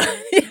 Oh my God,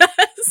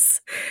 yes.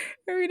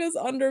 Irina's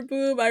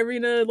underboob.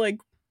 Irina like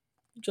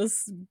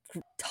just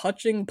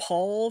touching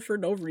Paul for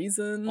no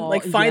reason.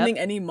 Like finding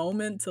any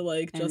moment to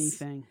like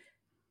just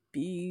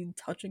be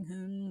touching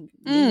him.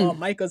 Meanwhile,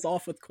 Micah's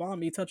off with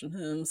Kwame touching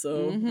him,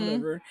 so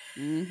whatever.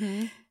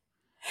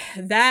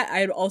 That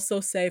I'd also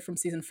say from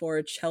season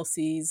 4,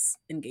 Chelsea's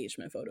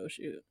engagement photo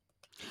shoot.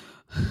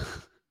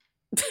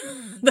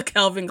 The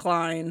Calvin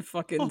Klein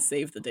fucking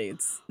save the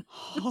dates.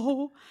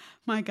 Oh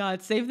my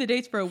God, save the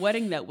dates for a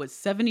wedding that was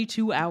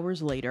 72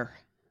 hours later.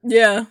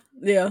 Yeah.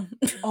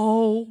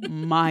 Oh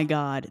my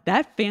God,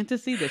 that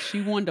fantasy that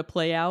she wanted to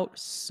play out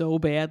so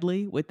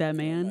badly with that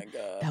man,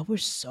 that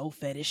was so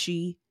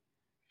fetishy.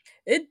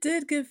 It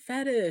did give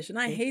fetish, and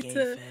I hate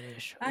to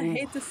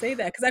say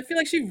that, because I feel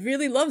like she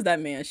really loves that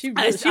man. She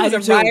was a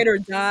ride or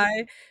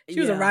die.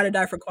 She was a ride or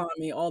die for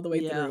Kwame all the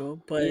way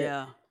through. But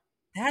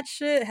that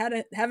shit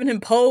having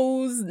him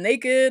pose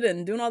naked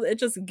and doing all that, it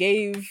just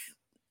gave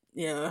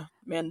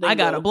Mandingo. I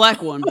got a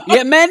black one.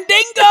 Yeah,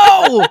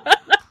 Mandingo.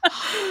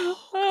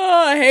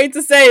 Oh, I hate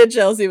to say it,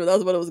 Chelsea, but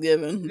that's what it was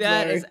given.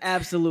 That is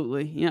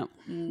absolutely. Yep.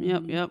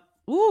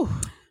 Ooh.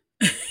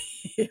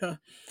 Yeah.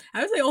 I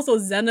would say also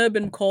Zenab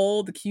and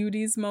Cole, the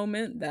cuties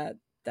moment. That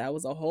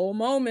was a whole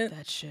moment.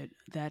 That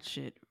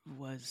shit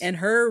was. And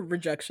her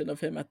rejection of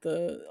him at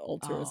the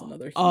altar is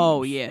another huge.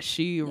 Oh yeah,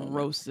 she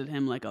roasted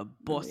him like a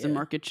Boston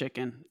Market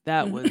chicken.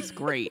 That was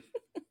great.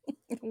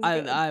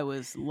 I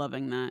was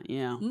loving that.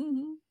 Yeah.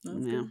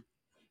 Good.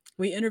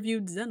 We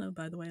interviewed Zenab,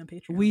 by the way, on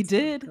Patreon. We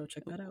did. Go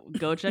check that out.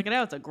 Go check it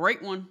out. It's a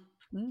great one.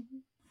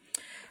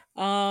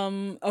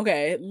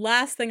 Okay.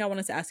 Last thing I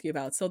wanted to ask you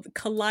about. So the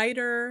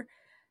Collider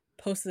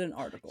posted an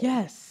article.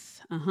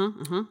 Yes.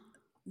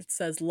 It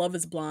says Love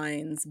is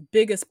Blind's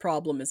biggest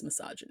problem is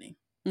misogyny.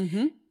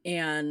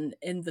 And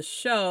in the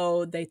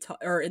show,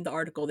 in the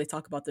article, they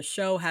talk about the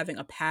show having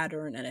a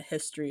pattern and a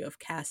history of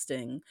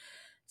casting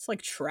it's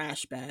like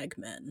trash bag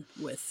men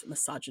with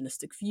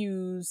misogynistic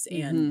views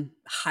and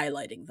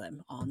highlighting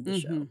them on the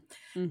show.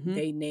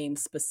 They named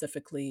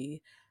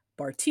specifically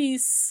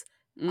Bartise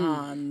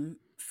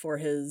for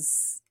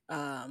his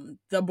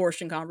the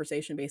abortion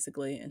conversation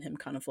basically, and him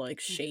kind of like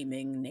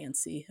shaming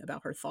Nancy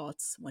about her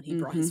thoughts when he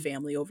brought his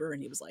family over,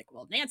 and he was like,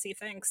 well, Nancy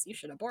thinks you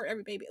should abort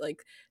every baby,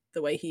 like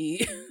the way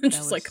he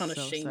just like kind of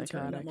shamed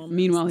her in that moment.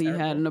 Meanwhile, he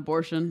had an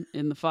abortion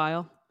in the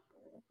file.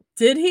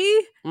 Did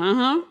he?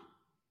 Uh-huh.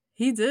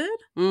 He did?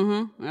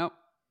 Mm-hmm. Yep.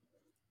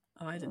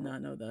 Oh, I did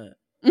not know that.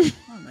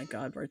 Oh my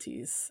God,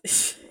 Bartiz.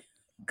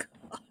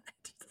 God,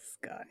 this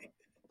guy.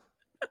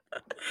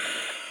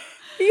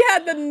 He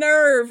had the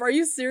nerve. Are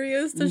you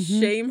serious to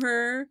shame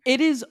her? It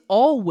is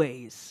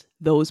always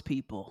those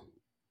people.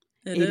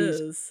 It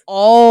is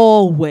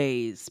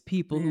always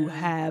people who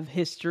have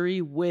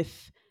history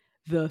with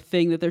the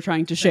thing that they're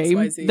trying to shame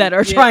XYZ. that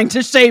are trying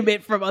to shame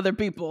it from other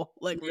people.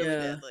 Like, really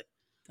badly.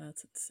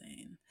 That's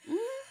insane.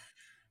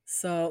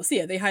 So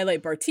yeah, they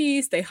highlight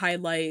Bartiz. They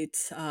highlight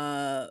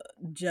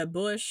Jeb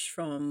Bush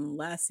from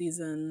last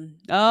season.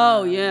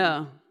 Oh,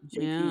 yeah.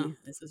 JP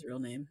is his real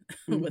name.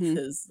 With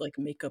his like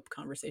makeup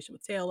conversation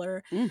with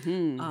Taylor.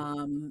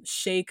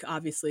 Shake,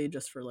 obviously,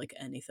 just for like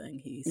anything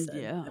he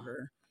said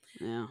ever.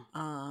 Yeah.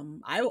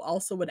 I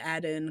also would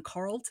add in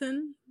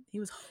Carlton. He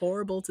was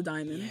horrible to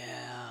Diamond.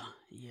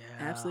 Yeah.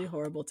 Absolutely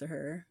horrible to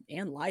her,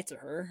 and lied to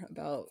her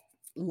about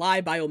lie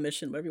by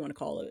omission, whatever you want to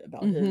call it,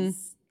 about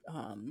his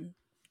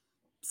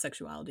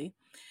sexuality.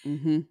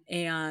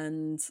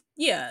 And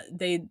yeah,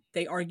 they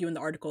argue in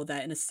the article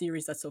that in a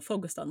series that's so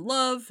focused on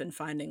love and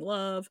finding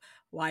love,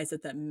 why is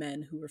it that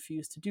men who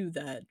refuse to do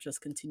that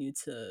just continue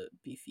to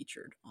be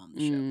featured on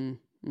the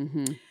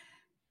show?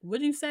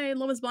 Would you say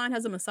Love is Blind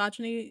has a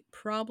misogyny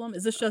problem?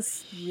 Is this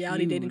just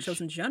reality dating shows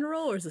in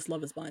general, or is this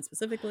Love is Blind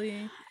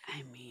specifically?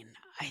 I mean,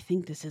 I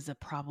think this is a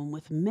problem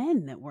with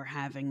men that we're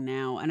having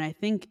now. And I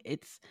think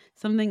it's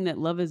something that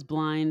Love is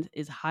Blind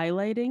is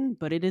highlighting,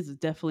 but it is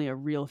definitely a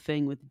real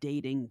thing with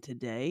dating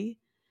today.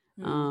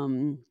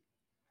 And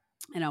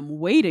I'm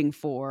waiting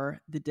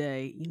for the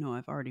day,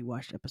 I've already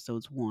watched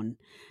episodes 1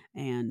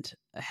 and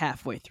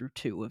halfway through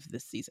 2 of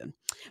this season.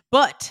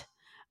 But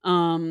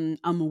I'm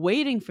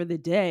waiting for the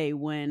day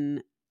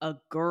when a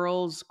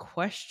girl's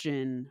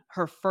question,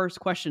 her first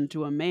question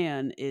to a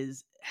man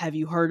is, have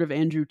you heard of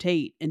Andrew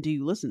Tate and do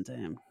you listen to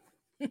him?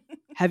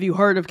 Have you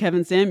heard of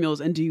Kevin Samuels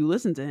and do you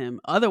listen to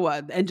him?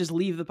 Otherwise, and just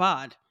leave the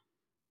pod.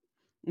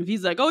 If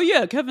he's like, oh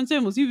yeah, Kevin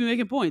Samuels, you've been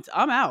making points,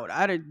 I'm out.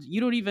 I'm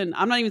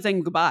not even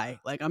saying goodbye.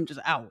 Like, I'm just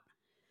out.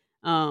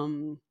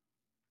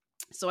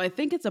 So I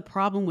think it's a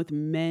problem with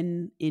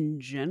men in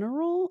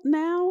general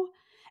now.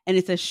 And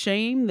it's a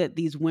shame that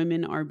these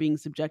women are being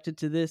subjected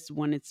to this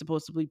when it's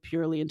supposed to be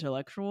purely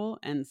intellectual,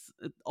 and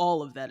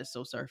all of that is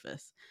so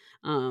surface.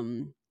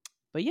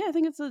 But yeah, I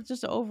think it's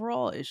just an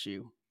overall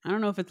issue. I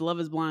don't know if it's Love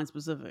is Blind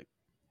specific.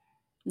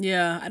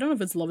 Yeah, I don't know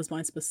if it's Love is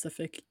Blind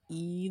specific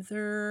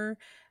either.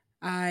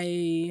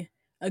 I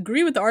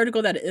agree with the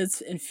article that it's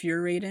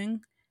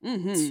infuriating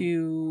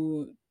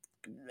to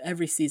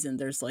every season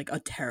there's like a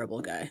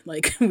terrible guy.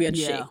 Like we had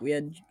Shake, we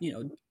had,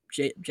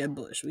 Jeb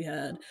Bush, we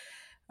had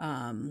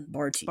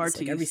Bartiz.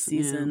 Like every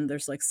season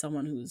there's like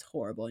someone who's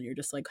horrible, and you're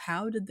just like,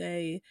 how did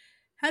they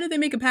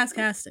make it past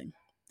casting?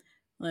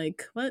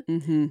 Like, what?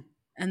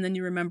 And then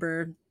you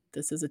remember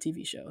this is a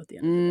TV show at the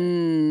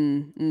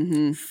end of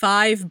the day.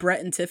 5 Brett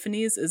and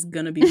Tiffany's is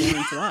gonna be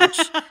boring to watch.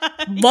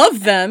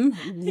 Love them,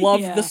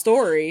 love the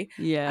story.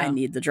 I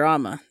need the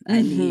drama.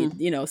 I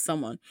need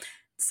someone.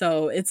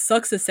 So it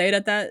sucks to say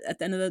that at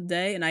the end of the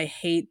day, and I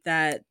hate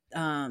that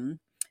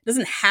it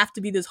doesn't have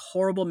to be this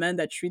horrible men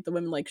that treat the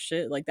women like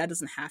shit. Like, that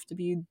doesn't have to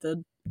be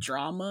the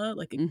drama.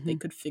 Like, they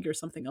could figure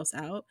something else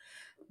out.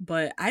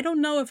 But I don't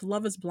know if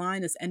Love is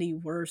Blind is any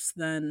worse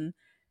than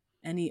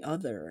any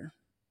other,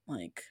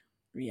 like,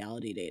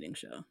 reality dating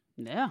show.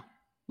 Yeah.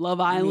 Love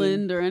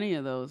Island or any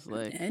of those.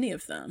 Like, any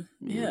of them.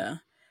 Yeah.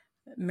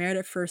 Married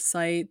at First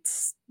Sight.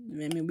 I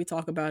mean, we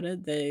talk about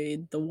it.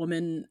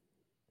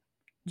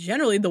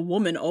 Generally, the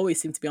woman always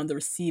seems to be on the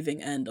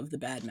receiving end of the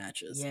bad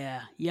matches.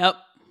 Yeah. Yep.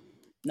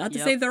 Not to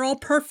say they're all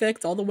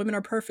perfect. All the women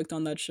are perfect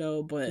on that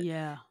show, but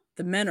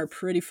the men are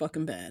pretty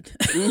fucking bad.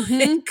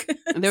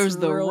 There was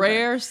the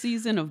rare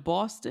season of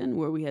Boston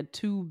where we had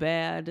 2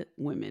 bad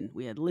women.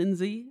 We had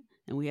Lindsay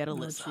and we had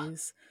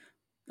Alyssa.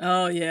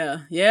 Oh yeah.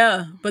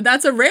 Yeah. But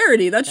that's a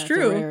rarity. That's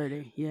true. A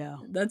rarity. Yeah.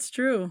 That's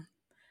true.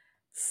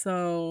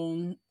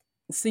 So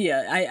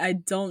yeah, I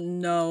don't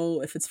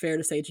know if it's fair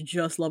to say it's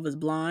just Love is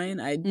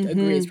Blind. I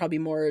agree it's probably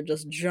more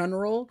just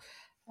general.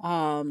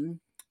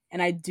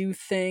 And I do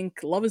think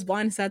Love is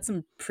Blind has had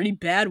some pretty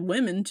bad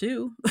women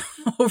too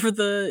over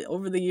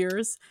the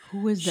years.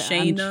 Who is that?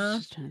 Shayna. I'm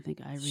just trying to think.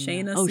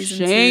 Shayna. Oh,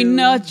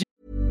 Shayna.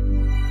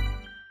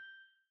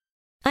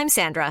 I'm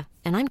Sandra,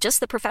 and I'm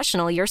just the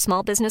professional your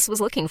small business was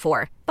looking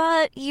for.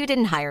 But you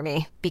didn't hire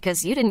me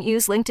because you didn't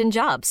use LinkedIn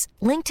Jobs.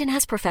 LinkedIn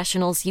has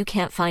professionals you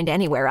can't find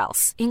anywhere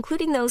else,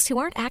 including those who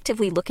aren't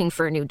actively looking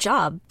for a new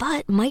job,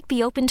 but might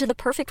be open to the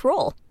perfect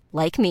role,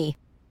 like me.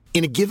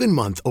 In a given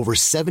month, over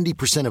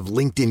 70% of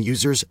LinkedIn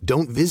users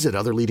don't visit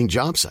other leading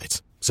job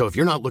sites. So if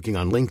you're not looking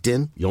on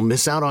LinkedIn, you'll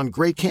miss out on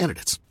great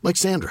candidates like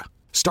Sandra.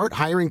 Start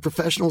hiring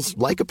professionals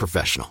like a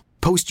professional.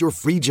 Post your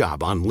free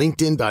job on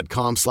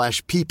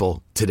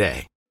linkedin.com/people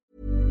today.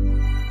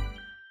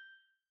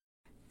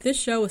 This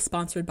show is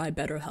sponsored by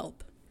BetterHelp.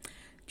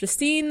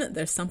 Justine,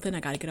 there's something I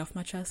gotta get off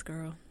my chest,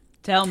 girl.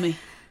 Tell me.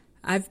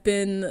 I've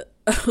been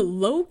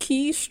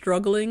low-key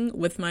struggling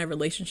with my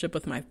relationship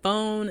with my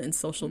phone and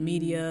social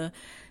media.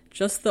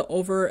 Just the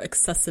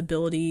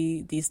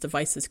over-accessibility these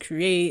devices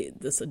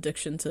create, this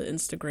addiction to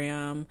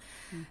Instagram,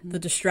 the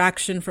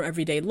distraction from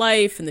everyday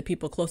life and the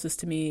people closest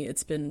to me,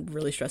 it's been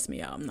really stressing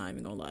me out. I'm not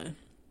even gonna lie.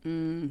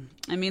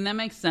 I mean, that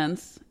makes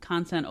sense.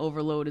 Content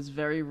overload is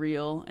very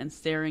real, and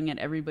staring at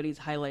everybody's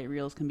highlight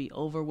reels can be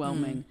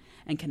overwhelming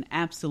and can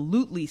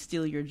absolutely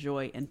steal your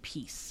joy and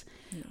peace.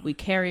 Yeah. We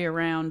carry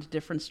around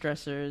different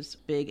stressors,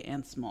 big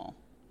and small.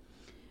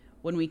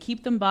 When we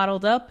keep them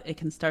bottled up, it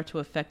can start to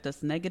affect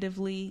us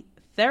negatively.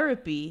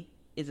 Therapy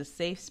is a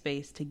safe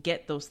space to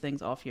get those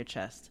things off your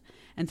chest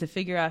and to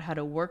figure out how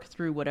to work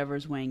through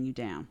whatever's weighing you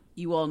down.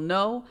 You all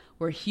know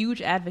we're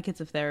huge advocates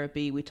of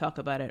therapy. We talk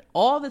about it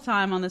all the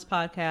time on this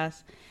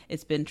podcast.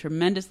 It's been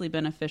tremendously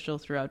beneficial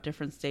throughout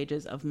different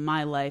stages of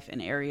my life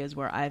and areas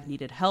where I've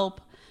needed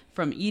help,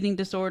 from eating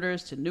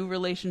disorders to new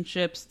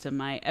relationships to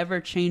my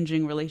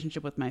ever-changing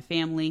relationship with my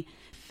family.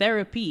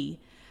 Therapy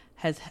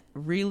has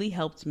really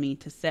helped me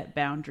to set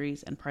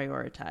boundaries and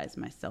prioritize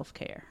my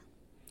self-care.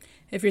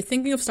 If you're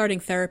thinking of starting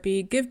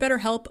therapy, give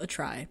BetterHelp a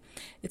try.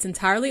 It's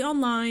entirely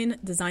online,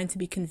 designed to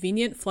be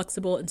convenient,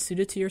 flexible, and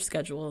suited to your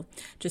schedule.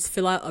 Just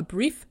fill out a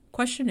brief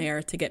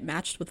questionnaire to get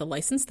matched with a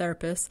licensed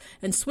therapist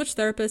and switch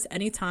therapists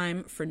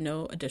anytime for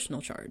no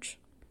additional charge.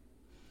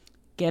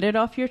 Get it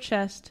off your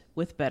chest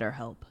with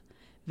BetterHelp.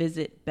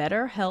 Visit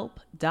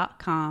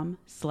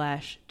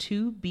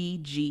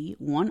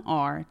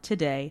betterhelp.com/2BG1R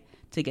today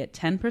to get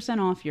 10%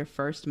 off your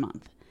first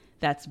month.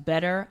 That's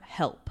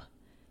BetterHelp.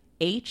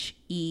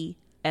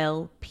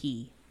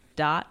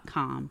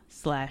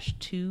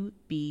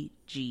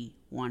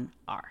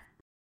 HELP.com/2BG1R.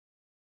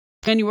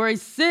 January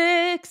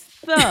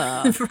 6th.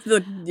 Yes, she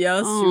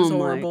was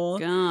horrible. Oh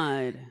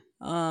my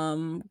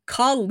God.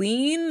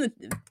 Colleen,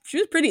 she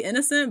was pretty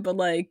innocent, but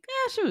like,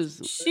 yeah, she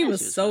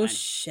was so fine.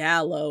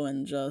 shallow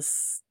and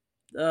just,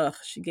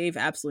 she gave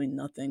absolutely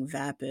nothing.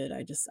 Vapid.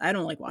 I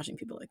don't like watching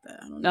people like that.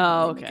 I don't know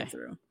how they make it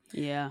through.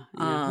 Yeah.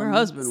 Her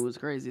husband was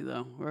crazy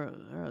though. Her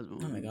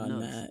husband. Oh my God,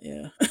 nuts. Matt.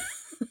 Yeah.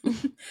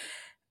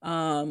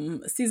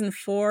 Season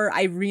 4,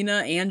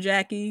 Irina and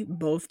Jackie,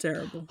 both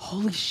terrible.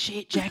 Holy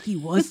shit, Jackie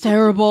was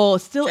terrible.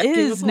 Still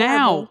is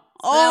now.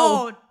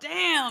 Oh,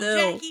 damn,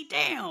 Still. Jackie,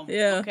 damn.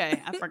 Yeah.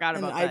 Okay, I forgot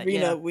about that.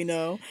 Irina, yeah. we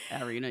know.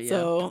 Irina, yeah.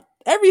 So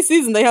every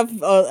season they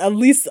have at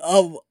least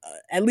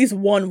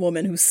one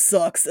woman who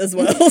sucks as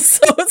well.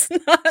 So it's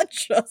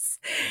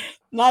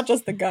not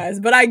just the guys,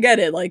 but I get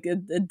it. Like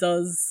it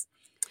does.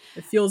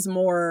 It feels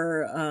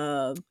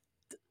more.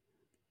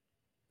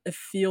 It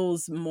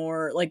feels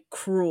more like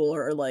cruel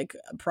or like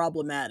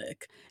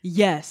problematic.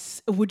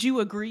 Yes. Would you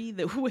agree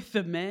that with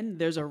the men,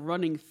 there's a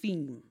running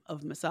theme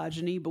of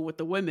misogyny, but with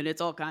the women, it's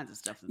all kinds of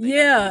stuff.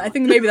 I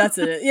think maybe that's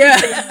it. Yeah,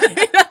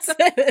 that's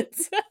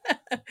it.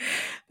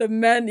 The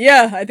men,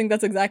 I think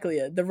that's exactly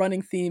it. The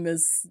running theme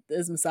is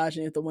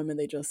misogyny. With the women,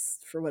 they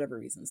just, for whatever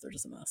reasons, they're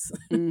just a mess.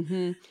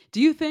 Mm-hmm.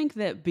 Do you think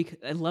that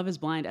Love is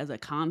Blind as a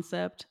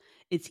concept,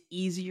 it's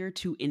easier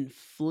to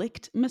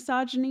inflict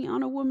misogyny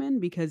on a woman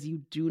because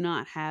you do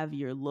not have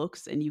your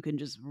looks and you can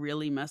just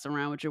really mess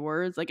around with your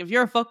words? Like if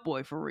you're a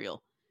fuckboy for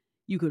real,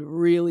 you could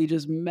really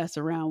just mess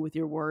around with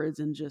your words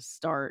and just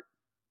start,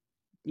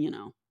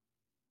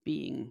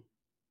 being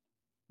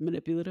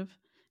manipulative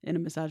in a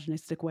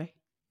misogynistic way.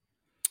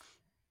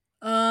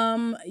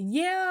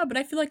 Yeah, but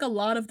I feel like a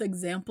lot of the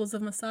examples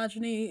of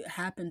misogyny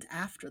happened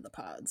after the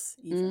pods,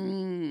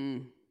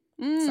 even.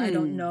 So I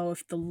don't know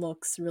if the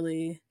looks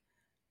really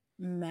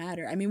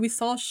matter. I mean, we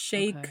saw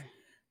Shake. Okay.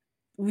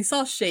 We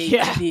saw Shake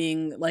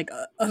being like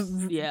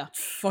a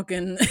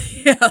fucking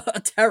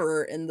a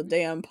terror in the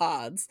damn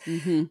pods,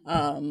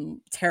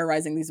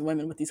 terrorizing these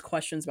women with these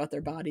questions about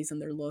their bodies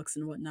and their looks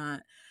and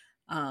whatnot.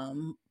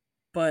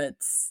 But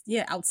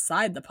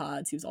outside the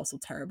pods, he was also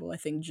terrible. I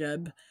think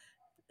Jeb,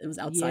 it was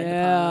outside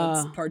the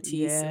pods.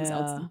 Bartiz, it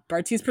was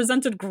Bartiz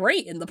presented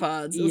great in the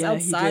pods. It was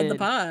outside the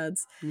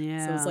pods.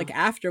 Yeah. So it's like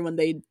after when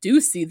they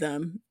do see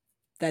them,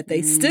 that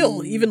they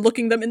still, even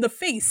looking them in the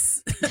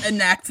face,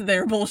 enact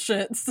their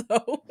bullshit. So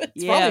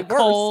it's probably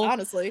Cole, worse,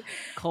 honestly.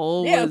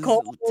 Cole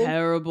was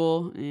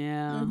terrible.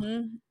 Yeah.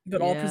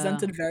 But all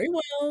presented very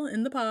well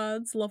in the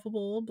pods.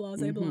 Lovable, blah,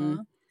 blah, blah.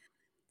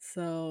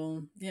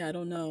 So, I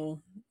don't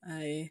know.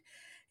 I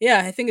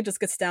think it just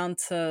gets down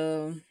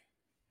to...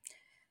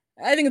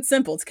 I think it's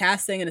simple. It's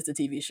casting and it's a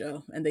TV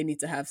show. And they need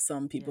to have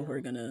some people who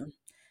are going to,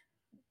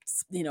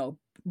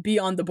 be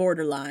on the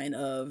borderline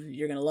of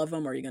you're going to love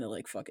them or you're going to,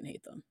 like, fucking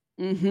hate them.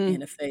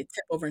 And if they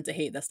tip over into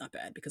hate, that's not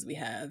bad because we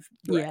have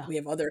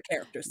other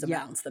characters to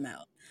balance them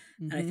out.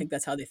 And I think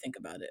that's how they think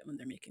about it when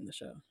they're making the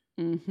show.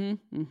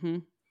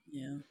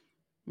 Yeah.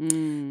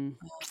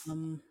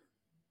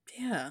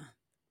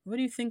 What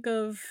do you think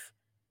of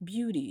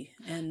beauty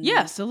and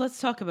so let's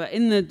talk about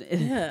in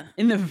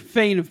the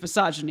vein of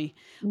misogyny.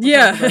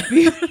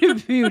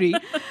 Beauty.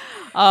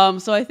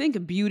 So I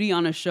think beauty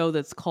on a show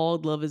that's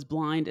called Love is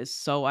Blind is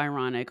so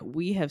ironic.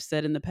 We have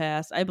said in the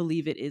past, I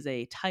believe it is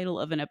a title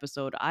of an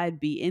episode. I'd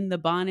be in the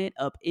bonnet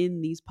up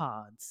in these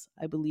pods,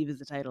 I believe is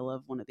the title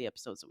of one of the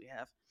episodes that we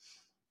have.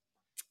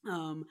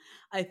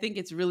 I think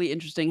it's really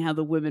interesting how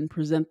the women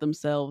present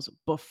themselves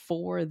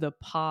before the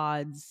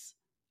pods,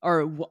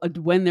 or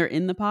when they're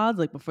in the pods,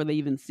 like before they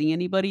even see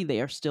anybody,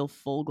 they are still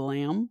full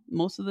glam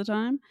most of the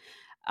time.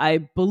 I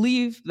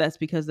believe that's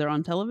because they're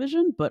on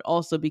television, but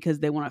also because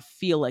they want to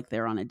feel like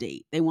they're on a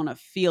date. They want to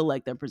feel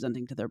like they're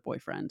presenting to their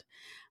boyfriend.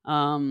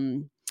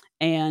 And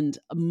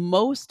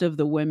most of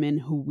the women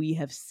who we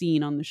have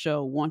seen on the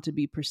show want to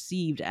be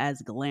perceived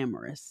as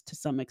glamorous to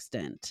some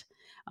extent.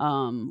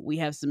 We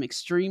have some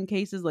extreme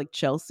cases like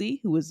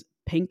Chelsea, who was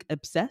pink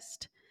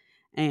obsessed,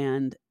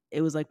 and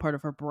it was like part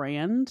of her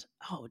brand.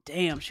 Oh,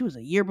 damn. She was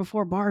a year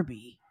before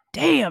Barbie.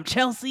 Damn,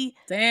 Chelsea.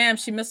 Damn,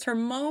 she missed her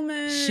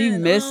moment. She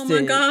missed it.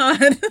 Oh, my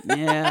God.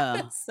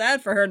 Yeah.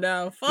 Sad for her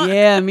now. Fuck.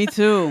 Yeah, me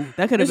too.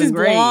 That could have been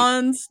great.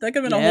 Blonde. That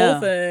could have been a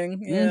whole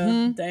thing.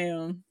 Yeah.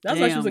 Damn. That's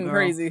why she was looking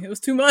crazy. It was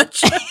too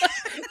much.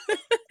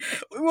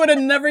 We would have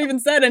never even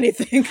said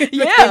anything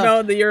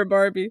about the year of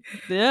Barbie.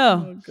 Yeah.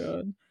 Oh,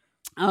 God.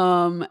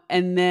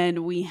 And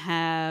then we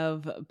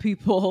have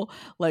people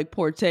like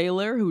poor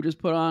Taylor, who just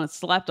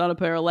slapped on a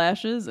pair of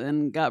lashes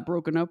and got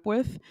broken up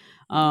with.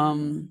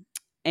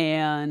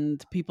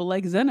 And people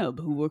like Zenob,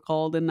 who were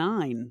called a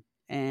 9,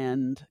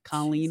 and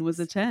Colleen was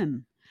a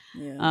 10.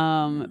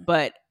 Yeah.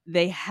 But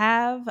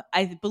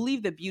I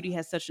believe that beauty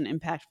has such an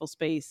impactful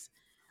space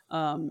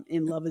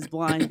in Love is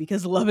Blind,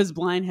 because Love is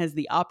Blind has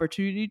the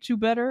opportunity to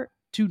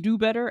do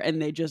better,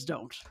 and they just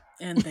don't.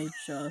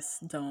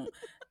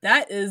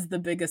 That is the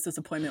biggest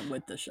disappointment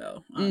with the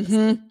show,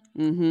 honestly.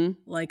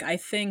 Like, I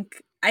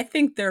think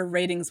their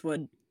ratings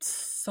would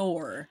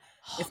soar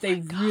if they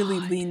really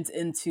leaned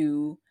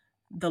into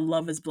the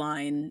Love is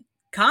Blind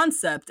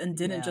concept and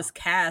didn't just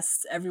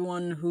cast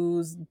everyone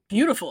who's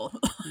beautiful,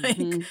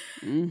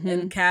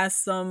 and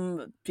cast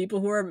some people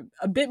who are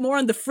a bit more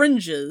on the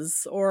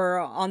fringes or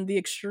on the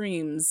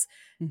extremes,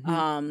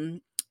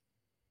 in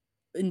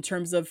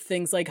terms of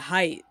things like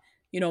height.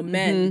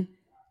 Men.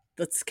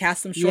 Let's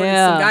cast some some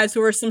guys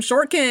who are some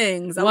short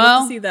kings. I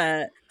love to see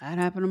that. That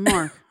happened to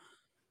Mark.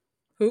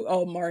 Who?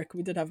 Oh, Mark.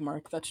 We did have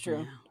Mark. That's true.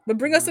 Yeah. But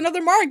bring us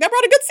another Mark. That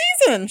brought a good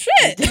season.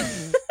 Shit.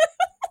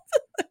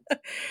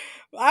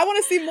 I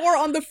want to see more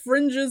on the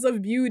fringes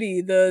of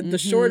beauty. The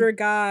shorter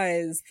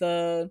guys.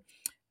 I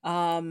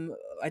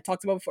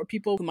talked about before,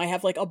 people who might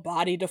have like a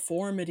body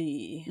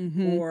deformity,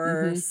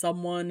 or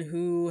someone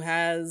who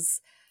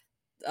has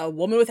a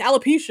woman with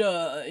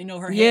alopecia,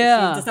 her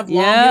hair, she doesn't have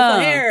long, beautiful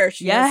hair.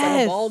 She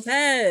has a bald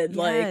head.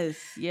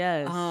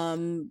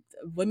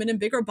 Women in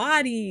bigger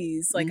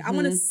bodies. Like, I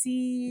want to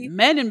see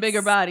men in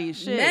bigger bodies.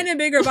 Shit. Men in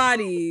bigger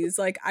bodies.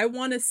 Like, I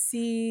want to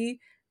see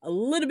a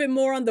little bit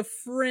more on the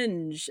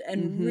fringe,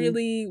 and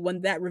really,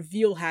 when that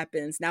reveal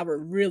happens, now we're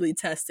really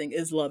testing,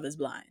 is Love is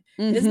Blind.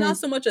 It's not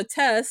so much a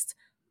test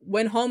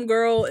when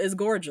homegirl is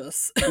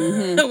gorgeous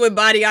with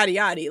body yaddy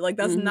yaddy. Like,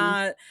 that's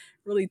not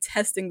really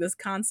testing this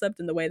concept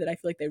in the way that I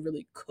feel like they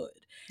really could.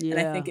 And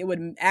I think it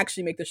would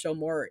actually make the show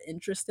more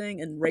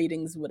interesting, and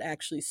ratings would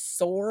actually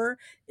soar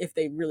if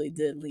they really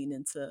did lean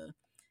into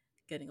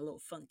getting a little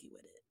funky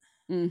with it.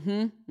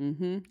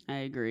 I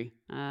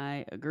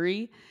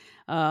agree.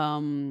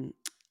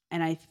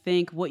 And I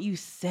think what you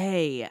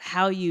say,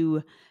 how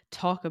you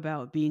talk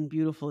about being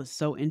beautiful, is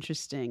so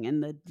interesting.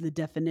 And the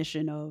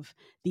definition of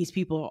these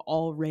people are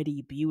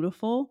already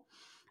beautiful.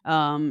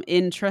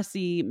 In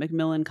Tressie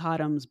McMillan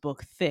Cottom's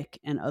book, Thick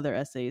and Other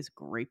Essays,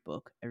 great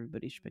book.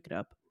 Everybody should pick it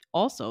up.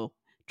 Also,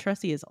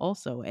 Tressie is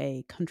also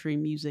a country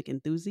music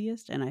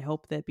enthusiast, and I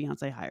hope that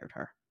Beyonce hired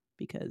her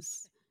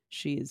because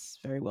she is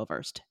very well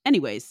versed.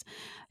 Anyways,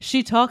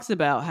 she talks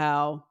about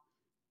how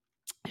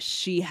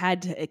she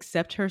had to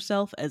accept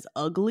herself as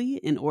ugly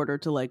in order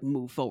to like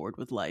move forward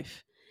with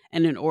life,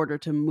 and in order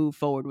to move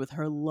forward with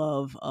her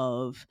love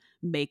of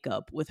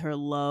makeup, with her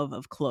love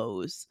of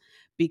clothes,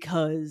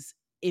 because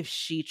if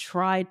she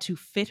tried to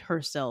fit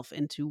herself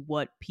into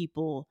what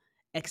people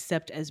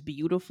accept as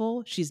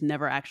beautiful, she's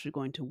never actually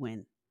going to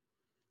win.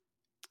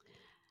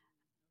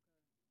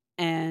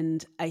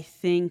 And I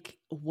think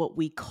what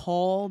we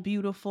call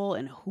beautiful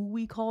and who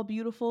we call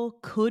beautiful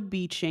could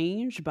be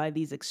changed by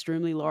these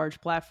extremely large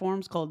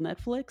platforms called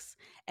Netflix,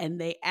 and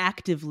they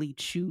actively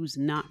choose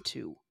not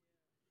to.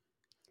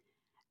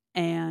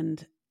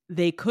 And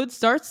they could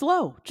start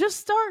slow. Just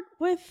start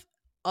with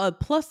a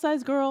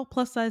plus-size girl,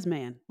 plus-size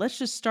man. Let's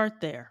just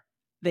start there.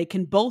 They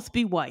can both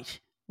be white.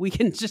 We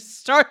can just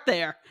start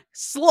there.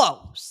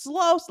 Slow.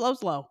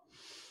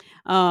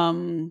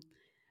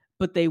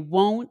 But they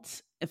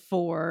won't,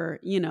 for,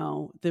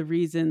 the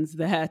reasons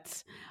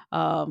that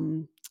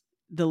the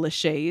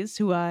Lachey's,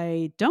 who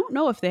I don't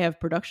know if they have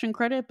production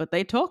credit, but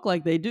they talk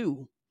like they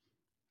do.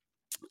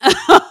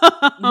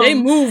 They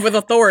move with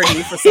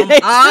authority for some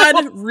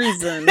odd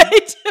reason. They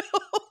do.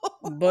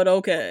 But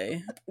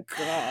okay.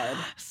 God.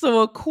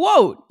 So a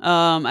quote,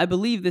 I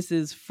believe this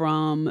is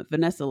from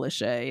Vanessa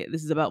Lachey.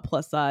 This is about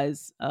plus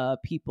size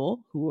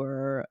people who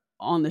are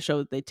on the show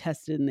that they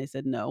tested and they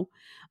said no.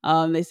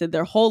 They said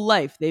their whole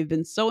life they've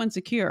been so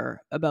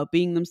insecure about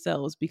being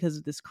themselves because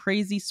of this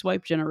crazy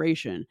swipe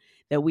generation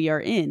that we are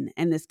in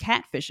and this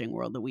catfishing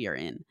world that we are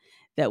in,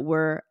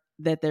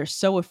 that they're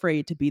so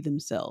afraid to be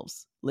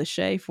themselves.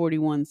 Lachey,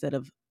 41, said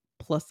of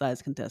plus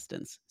size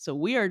contestants. So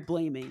we are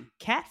blaming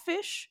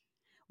catfish.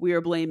 We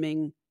are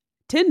blaming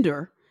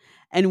Tinder,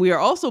 and we are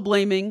also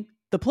blaming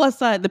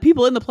the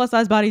people in the plus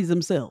size bodies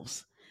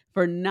themselves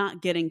for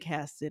not getting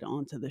casted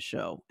onto the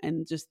show,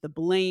 and just the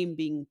blame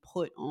being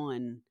put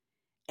on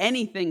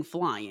anything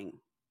flying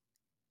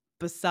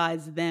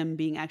besides them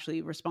being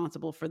actually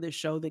responsible for this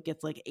show that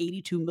gets like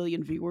 82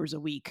 million viewers a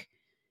week.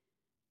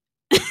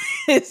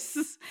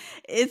 it's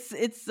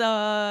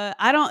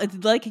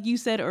like you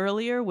said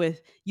earlier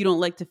with you don't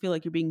like to feel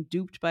like you're being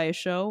duped by a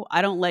show.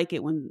 I don't like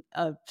it when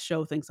a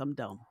show thinks I'm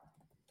dumb.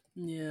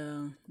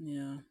 Yeah.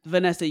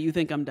 Vanessa, you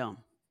think I'm dumb?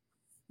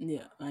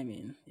 Yeah, I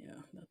mean, yeah,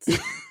 that's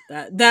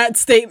that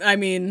statement. I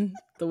mean,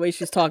 the way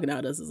she's talking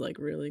at us is like,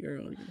 really,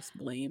 girl, you just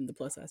blame the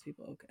plus size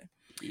people. Okay.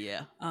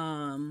 Yeah.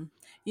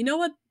 You know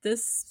what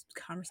this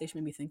conversation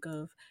made me think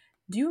of?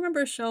 Do you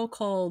remember a show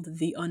called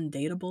The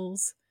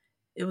Undateables?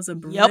 It was a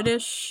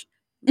British.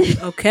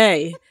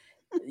 Okay,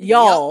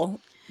 y'all.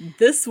 Yep.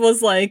 This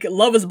was like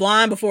Love is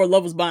Blind before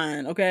Love was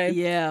Blind. Okay.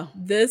 Yeah.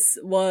 This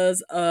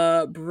was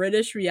a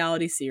British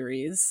reality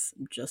series.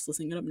 I'm just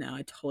listening it up now.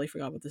 I totally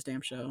forgot about this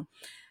damn show.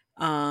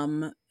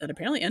 That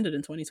apparently ended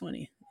in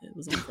 2020. It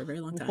was on for a very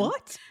long time.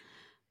 What?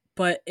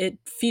 But it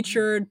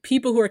featured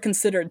people who are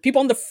considered people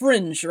on the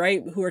fringe,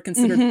 right? Who are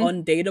considered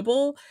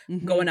undateable,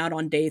 going out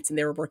on dates, and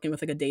they were working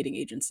with like a dating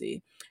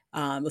agency.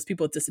 It was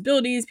people with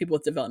disabilities, people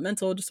with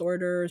developmental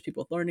disorders,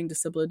 people with learning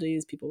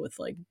disabilities, people with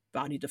like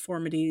body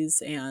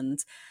deformities,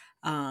 and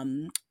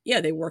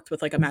they worked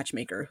with like a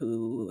matchmaker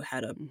who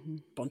had a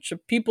bunch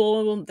of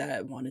people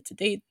that wanted to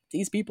date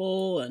these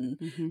people,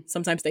 and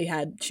sometimes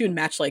she would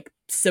match like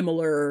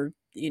similar,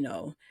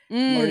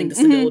 learning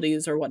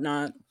disabilities or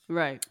whatnot.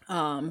 Right.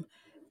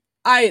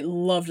 I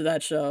loved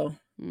that show.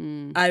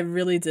 I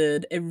really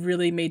did. It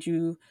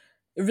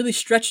really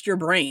stretched your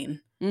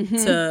brain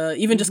to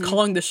even just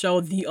calling the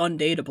show The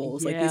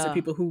Undateables. Like, these are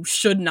people who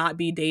should not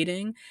be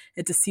dating,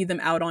 and to see them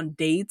out on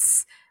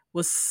dates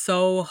was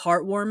so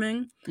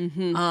heartwarming.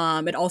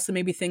 It also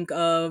made me think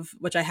of,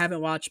 which I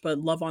haven't watched, but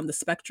Love on the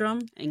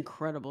Spectrum.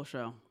 Incredible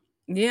show.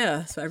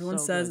 Yeah, so everyone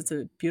says it's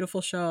a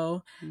beautiful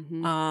show.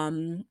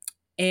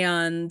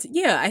 And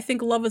yeah, I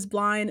think Love is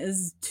Blind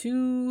is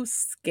too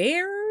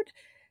scared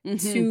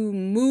to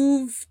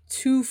move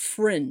too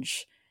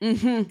fringe.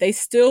 They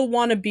still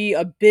want to be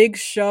a big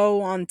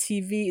show on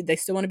TV. They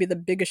still want to be the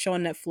biggest show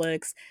on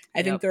Netflix.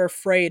 I think they're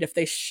afraid if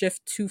they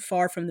shift too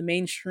far from the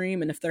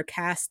mainstream, and if their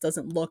cast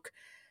doesn't look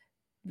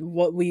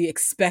what we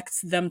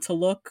expect them to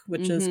look,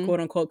 which is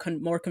quote unquote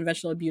more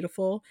conventional and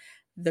beautiful,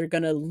 they're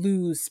gonna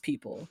lose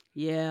people.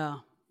 Yeah.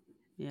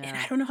 And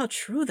I don't know how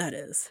true that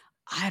is.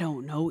 I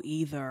don't know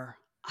either.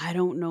 I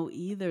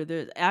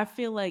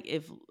feel like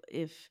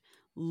if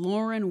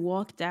Lauren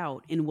walked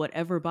out in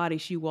whatever body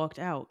she walked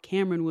out,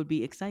 Cameron would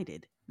be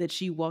excited that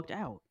she walked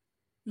out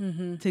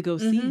to go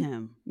see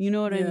him. You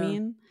know what I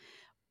mean?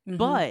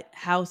 But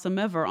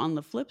howsoever, on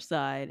the flip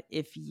side,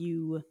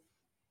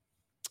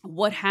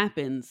 what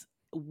happens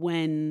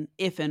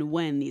if and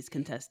when these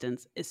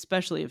contestants,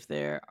 especially if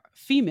they're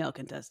female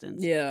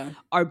contestants,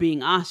 are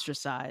being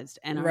ostracized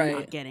and are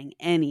not getting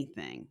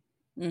anything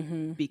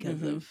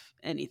because of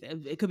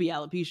anything. It could be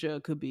alopecia,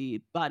 it could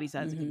be body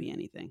size, it could be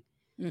anything.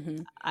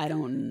 I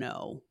don't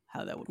know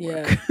how that would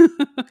work.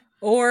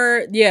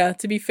 Or,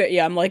 to be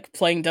fair, I'm like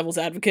playing devil's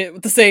advocate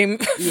with the same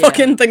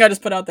fucking thing I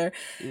just put out there.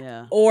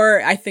 Yeah.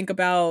 Or I think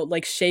about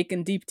like Shake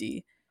and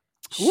Deepti.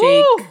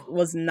 Shake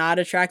was not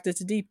attracted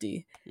to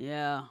Deepti.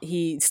 Yeah.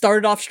 He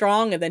started off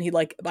strong, and then he,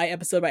 like, by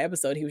episode,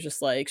 he was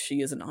just like,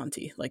 she is an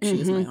auntie. Like, she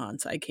is my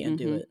aunt. I can't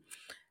do it.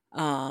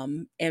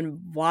 And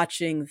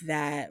watching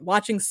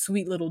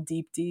sweet little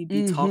Deepti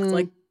be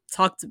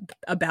talked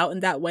about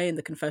in that way in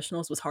the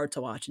confessionals was hard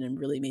to watch, and it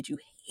really made you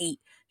hate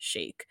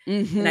Shake.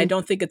 And I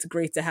don't think it's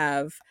great to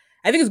have.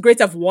 I think it's great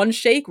to have one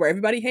Shake where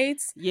everybody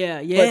hates. Yeah.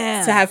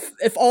 But to have,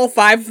 if all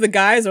five of the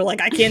guys are like,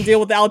 I can't deal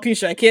with the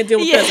alopecia, I can't deal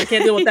with this, I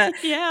can't deal with that.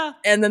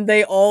 And then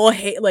they all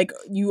hate, like,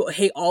 you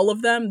hate all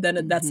of them,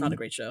 then that's not a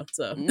great show.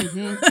 So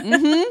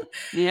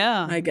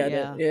yeah, I get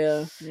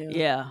it.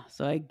 Yeah.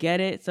 So I get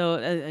it. So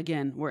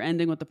again, we're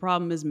ending with the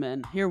problem is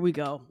men. Here we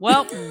go.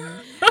 Well,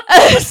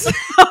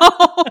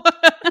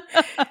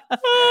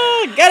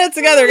 get it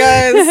together,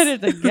 guys. Get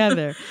it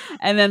together.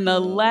 And then the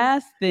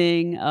last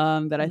thing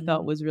that I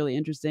thought was really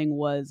interesting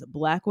was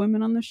Black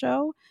women on the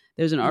show.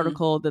 There's an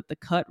article that The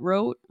Cut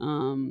wrote,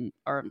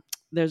 or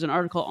there's an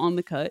article on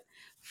The Cut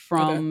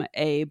from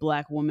a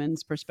Black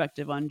woman's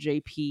perspective on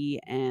JP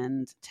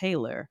and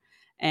Taylor.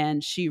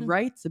 And she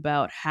writes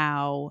about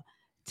how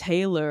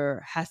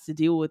Taylor has to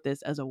deal with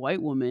this as a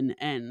white woman,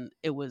 and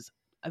it was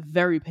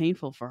very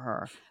painful for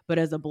her. But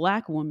as a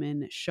Black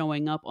woman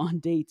showing up on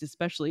dates,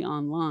 especially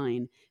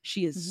online,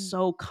 she is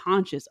so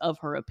conscious of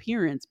her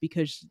appearance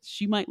because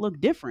she might look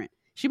different.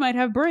 She might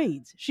have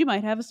braids. She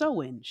might have a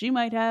sew-in. She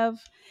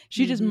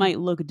just might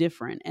look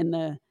different. And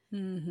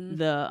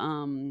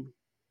the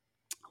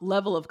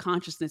level of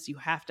consciousness you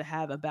have to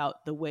have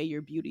about the way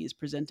your beauty is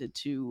presented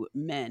to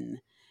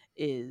men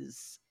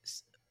is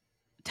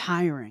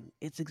tiring.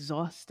 It's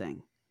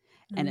exhausting.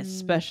 And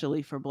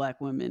especially for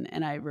Black women.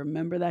 And I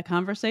remember that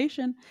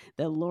conversation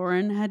that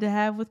Lauren had to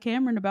have with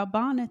Cameron about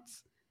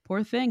bonnets.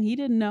 Poor thing. He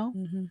didn't know.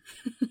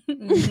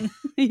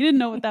 He didn't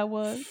know what that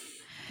was.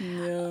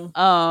 Yeah.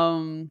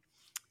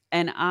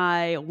 And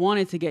I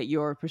wanted to get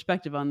your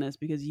perspective on this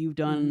because you've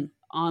done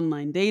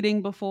online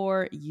dating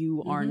before.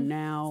 You are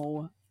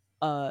now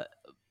a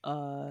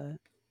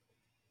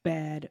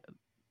bad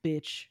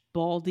bitch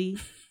baldy,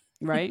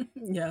 right?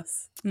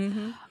 Yes.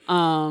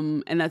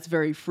 And that's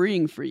very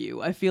freeing for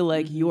you. I feel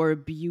like your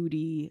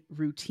beauty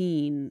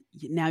routine,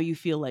 now you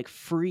feel like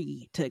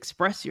free to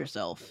express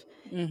yourself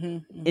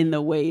in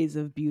the ways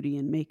of beauty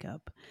and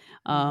makeup.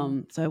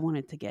 So I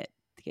wanted to get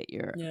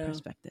your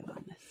perspective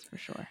on this for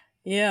sure.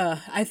 Yeah,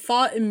 I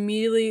thought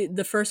immediately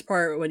the first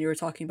part when you were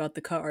talking about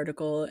the Cut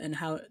article and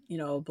how, you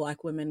know,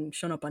 Black women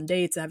showing up on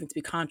dates and having to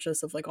be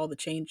conscious of like all the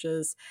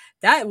changes,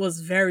 that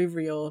was very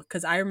real.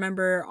 Because I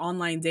remember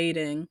online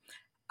dating,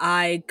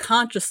 I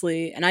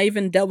consciously, and I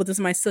even dealt with this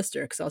with my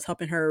sister because I was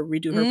helping her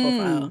redo her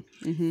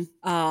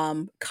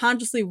profile,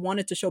 consciously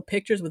wanted to show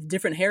pictures with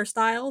different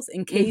hairstyles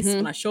in case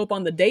when I show up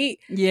on the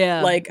date,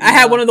 I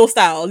had one of those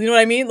styles, you know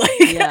what I mean?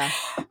 Like,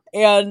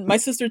 and my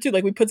sister too,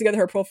 like we put together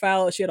her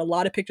profile. She had a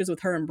lot of pictures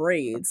with her in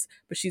braids,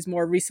 but she's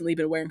more recently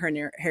been wearing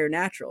her hair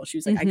natural. She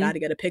was like, I got to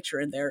get a picture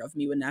in there of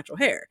me with natural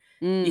hair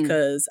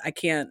because I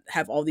can't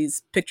have all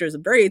these pictures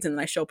of braids and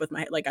then I show up with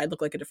my, like, I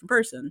look like a different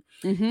person.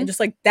 And just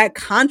like that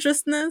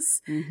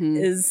consciousness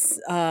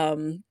is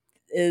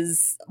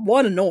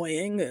one,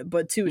 annoying,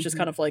 but two, it's just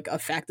kind of like a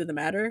fact of the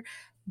matter.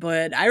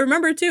 But I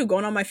remember too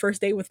going on my first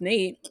date with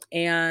Nate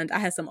and I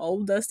had some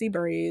old dusty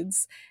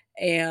braids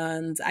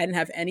and I didn't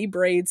have any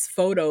braids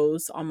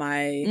photos on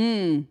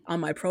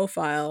my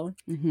profile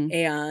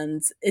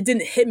and it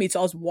didn't hit me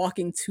till I was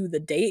walking to the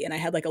date and I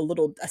had like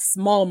a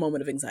small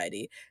moment of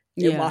anxiety.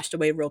 It washed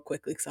away real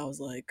quickly because I was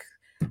like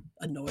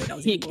annoyed. I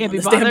was even can't be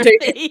on this damn bothered.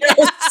 date.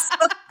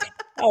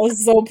 I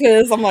was so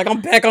pissed. I'm like, I'm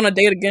back on a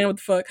date again. What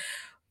the fuck?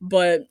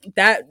 But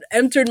that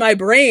entered my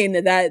brain,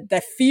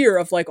 that fear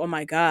of like, oh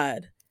my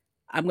God,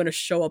 I'm gonna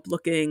show up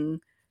looking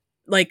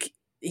like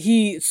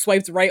he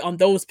swiped right on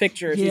those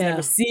pictures. He's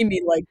never seen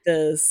me like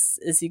this.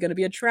 Is he gonna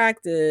be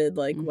attracted?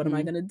 Like, what am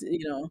I gonna do?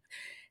 You know?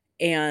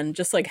 And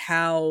just like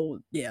how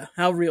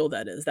real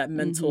that is, that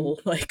mental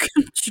like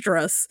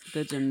stress.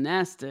 The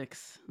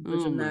gymnastics.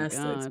 Boy.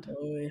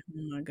 Oh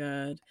my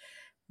God.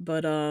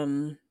 But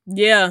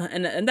yeah,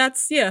 and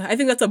that's I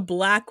think that's a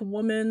Black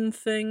woman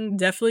thing,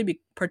 definitely,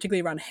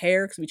 particularly around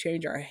hair because we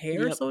change our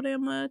hair so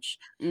damn much.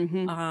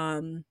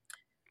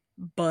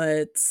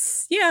 But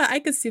yeah, I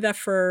could see that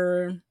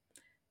for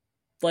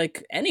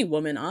like any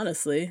woman,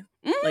 honestly.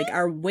 Like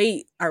our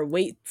weight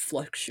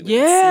fluctuates.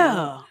 Yeah. You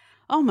know?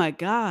 Oh my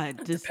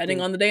God.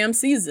 Depending on the damn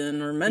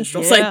season or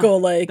menstrual cycle,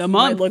 like the you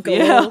month, might look a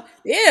little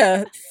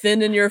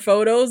thin in your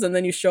photos, and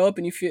then you show up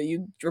and you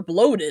feel you're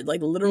bloated,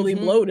 like literally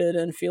bloated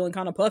and feeling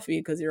kind of puffy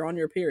because you're on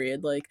your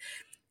period. Like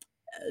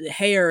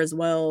hair as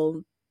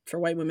well for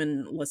white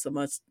women was so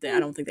much. I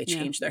don't think they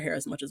change their hair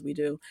as much as we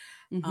do.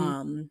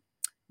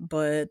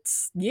 But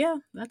yeah,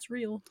 that's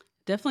real.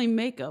 Definitely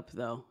makeup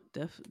though.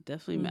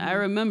 Definitely. I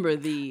remember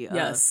the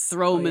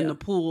throw them in the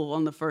pool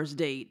on the first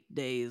date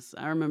days.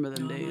 I remember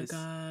them days. Oh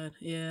my God.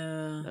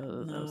 Yeah.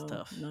 That was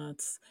tough.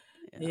 Nuts.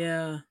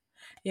 Yeah.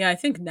 I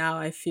think now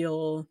I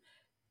feel,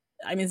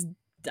 I mean,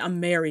 I'm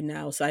married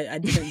now, so I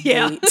didn't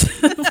date.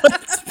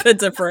 It's a bit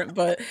different,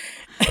 but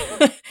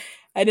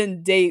I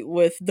didn't date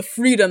with the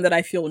freedom that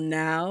I feel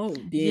now,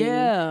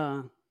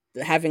 being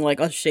having like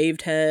a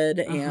shaved head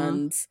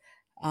and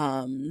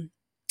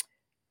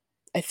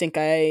I think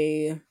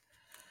I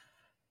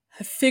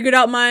figured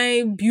out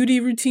my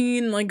beauty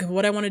routine, like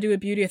what I want to do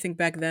with beauty. I think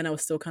back then I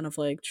was still kind of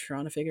like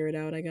trying to figure it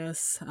out, I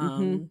guess.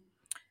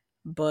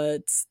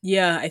 But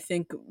yeah, I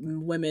think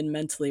women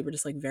mentally were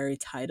just like very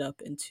tied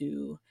up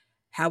into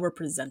how we're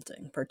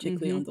presenting,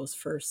 particularly on those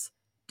first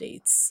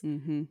dates.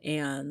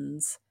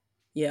 And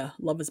yeah,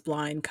 Love is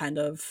Blind kind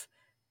of,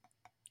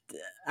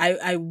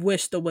 I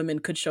wish the women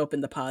could show up in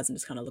the pods and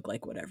just kind of look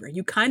like whatever.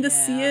 You kind of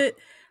see it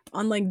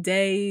on like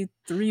day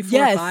 3,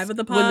 4, 5 of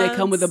the pods. When they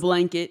come with a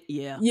blanket.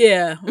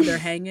 Yeah, when they're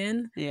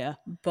hanging.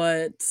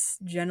 But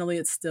generally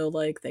it's still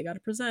like they got to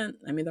present.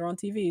 I mean, they're on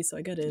TV, so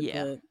I get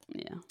it.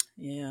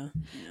 Yeah.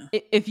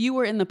 If you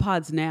were in the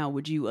pods now,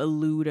 would you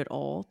allude at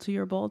all to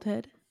your bald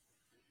head?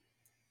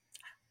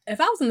 If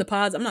I was in the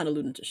pods, I'm not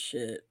alluding to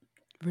shit.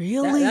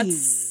 Really?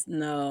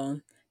 No.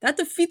 That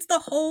defeats the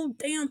whole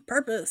damn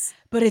purpose.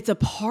 But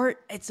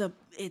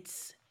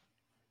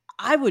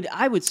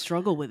I would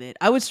struggle with it.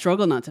 I would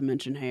struggle not to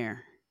mention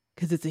hair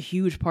because it's a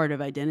huge part of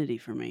identity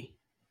for me.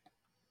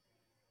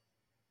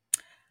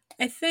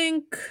 I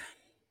think,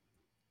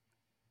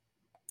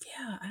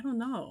 yeah, I don't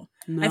know.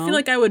 No? I feel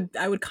like I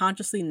would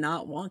consciously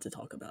not want to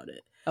talk about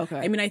it. Okay.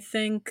 I mean, I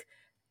think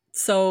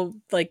so.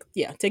 Like,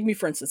 yeah, take me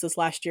for instance. This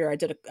last year, I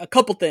did a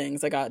couple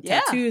things. I got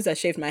tattoos. I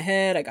shaved my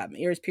head. I got my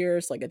ears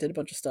pierced. Like, I did a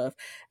bunch of stuff.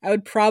 I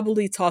would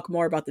probably talk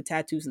more about the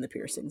tattoos and the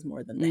piercings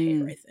more than the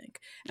hair. I think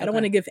I don't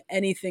want to give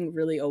anything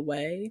really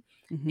away,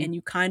 and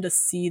you kind of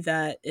see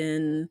that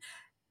in,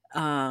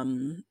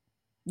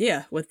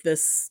 yeah, with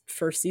this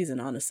first season.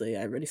 Honestly,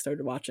 I already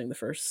started watching the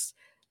first.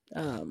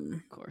 Of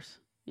course,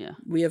 yeah.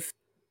 We have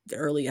the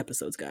early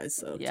episodes, guys.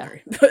 So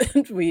sorry, but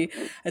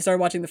I started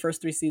watching the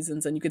first 3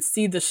 seasons, and you could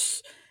see the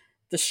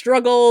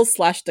struggle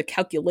 / the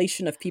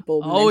calculation of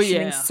people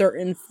mentioning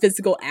certain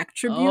physical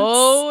attributes.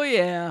 Oh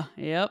yeah,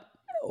 yep.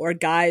 Or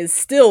guys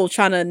still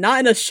trying to,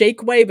 not in a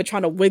shake way, but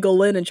trying to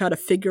wiggle in and try to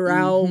figure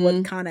out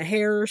what kind of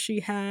hair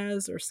she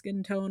has or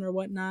skin tone or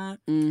whatnot.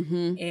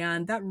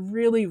 And that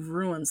really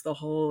ruins the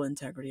whole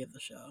integrity of the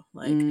show.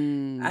 Like,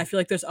 I feel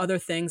like there's other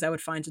things I would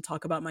find to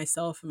talk about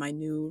myself and my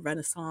new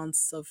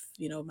renaissance of,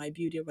 my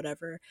beauty or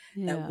whatever,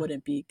 that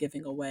wouldn't be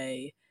giving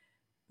away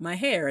my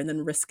hair and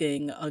then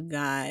risking a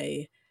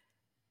guy,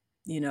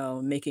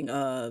 making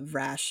a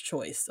rash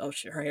choice. Oh,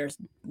 her hair's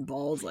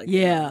bald. Like,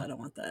 I don't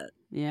want that.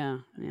 Yeah.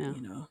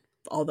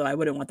 Although I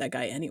wouldn't want that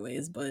guy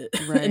anyways, but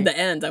in the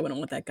end, I wouldn't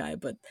want that guy,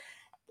 but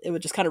it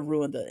would just kind of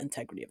ruin the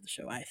integrity of the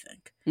show, I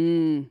think.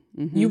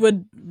 You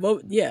would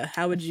vote,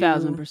 how would you?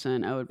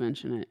 1,000%, I would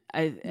mention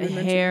it.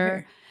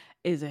 Hair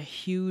is a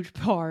huge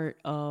part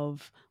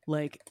of,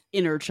 like,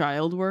 inner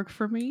child work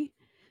for me.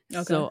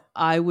 Okay. So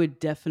I would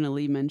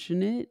definitely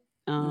mention it.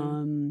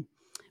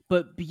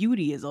 But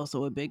beauty is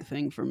also a big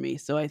thing for me.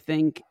 So I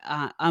think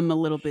I'm a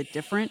little bit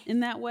different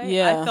in that way.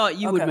 Yeah. I thought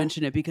you would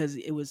mention it because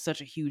it was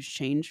such a huge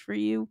change for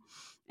you,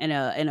 and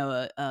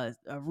a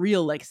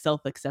real, like,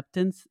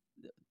 self-acceptance,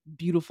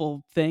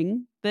 beautiful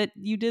thing that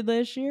you did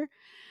last year.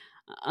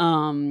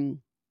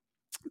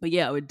 But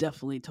yeah, I would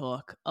definitely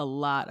talk a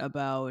lot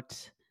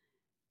about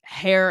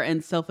hair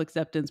and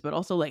self-acceptance, but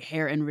also, like,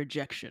 hair and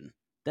rejection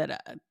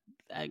that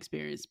I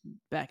experienced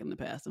back in the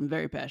past. I'm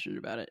very passionate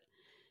about it.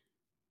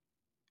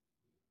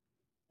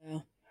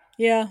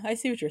 Yeah, I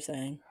see what you're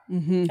saying.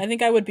 I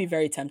think I would be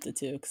very tempted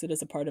to, because it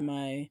is a part of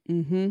my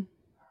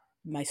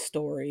my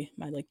story,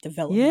 my, like,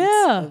 development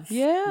of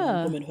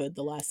my womanhood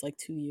the last, like,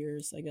 2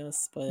 years, I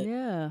guess. But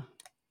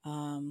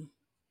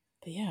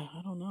but yeah,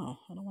 I don't know.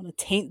 I don't want to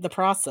taint the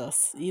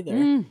process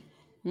either.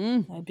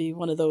 I'd be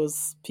one of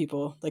those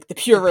people, like the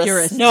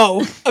purist.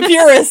 No, a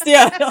purist.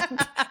 Yeah,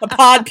 a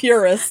pod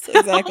purist.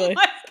 Exactly.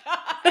 Oh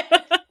my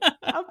God.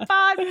 A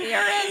pod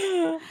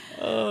purist.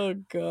 Oh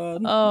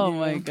God. Oh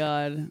my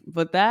God.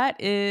 But that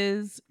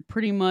is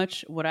pretty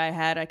much what I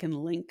had. I can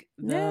link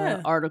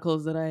the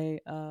articles that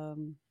I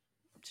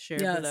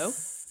shared below.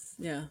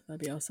 Yeah,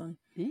 that'd be awesome.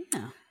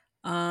 Yeah.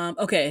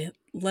 Okay,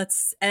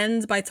 let's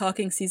end by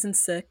talking season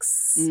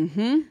 6.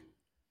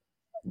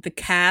 The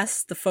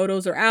cast, the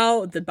photos are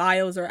out, the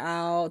bios are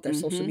out, their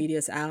social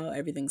media's out,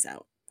 everything's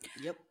out.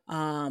 Yep.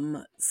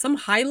 Some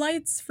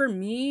highlights for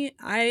me.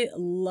 I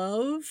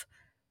love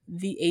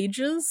the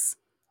ages.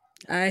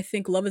 I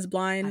think Love is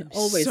Blind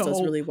always does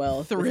really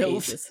well. Thrilled.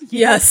 With ages.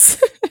 Yes.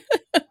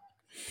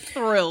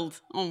 Thrilled.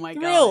 Oh my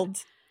God.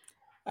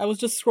 I was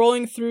just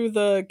scrolling through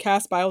the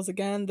cast bios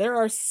again. There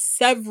are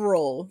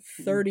several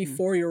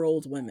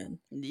 34-year-old women.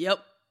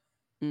 Yep.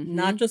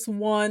 Not just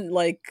one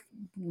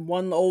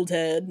old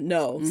head.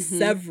 No,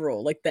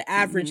 several. Like, the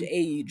average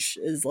age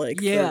is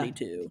like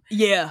 32.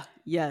 Yeah.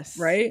 Yes.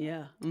 Right?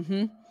 Yeah.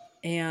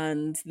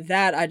 And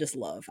that I just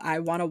love. I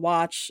want to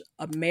watch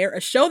a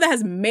show that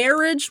has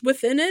marriage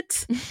within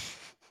it.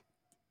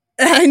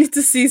 I need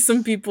to see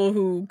some people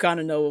who kind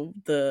of know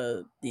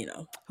the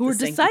who are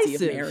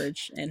decisive of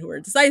marriage, and who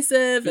are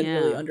decisive and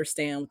really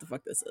understand what the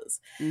fuck this is.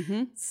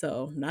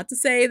 So, not to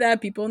say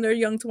that people in their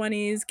young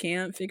 20s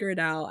can't figure it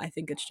out. I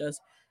think it's just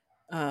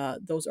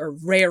those are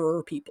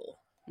rarer people.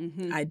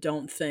 I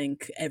don't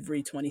think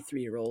every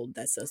 23-year-old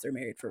that says they're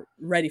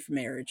ready for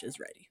marriage is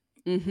ready.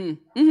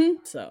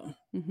 So,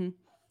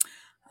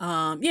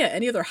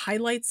 any other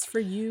highlights for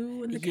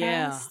you in the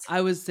cast?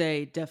 I would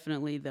say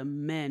definitely the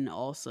men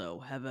also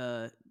have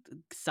a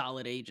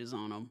solid ages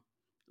on them.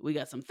 We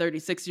got some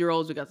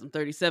 36-year-olds, we got some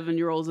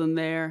 37-year-olds in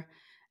there,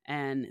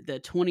 and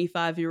the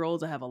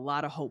 25-year-olds I have a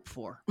lot of hope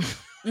for.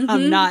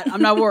 I'm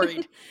not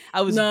worried.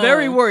 I was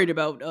very worried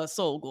about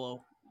Soul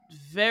Glow.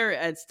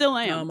 I still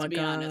am, to be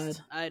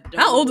honest.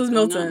 How old is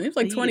Milton? He was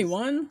like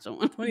 21,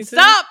 22.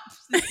 Stop,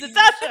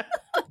 Natasha.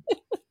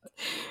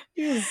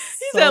 He's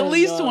at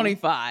least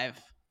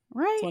 25.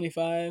 Right?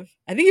 25.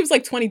 I think he was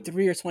like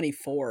 23 or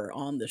 24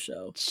 on the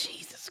show.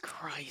 Jesus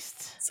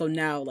Christ. So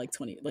now, like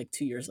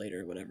 2 years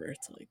later, whatever,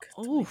 it's like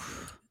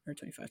 24 or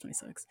 25,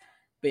 26.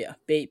 But yeah,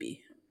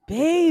 baby.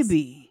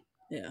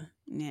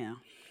 Yeah.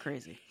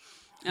 Crazy.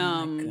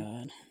 Oh my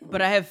God.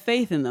 But I have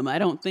faith in them. I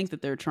don't think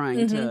that they're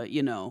trying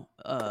to,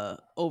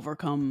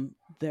 overcome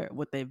their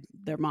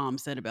mom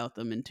said about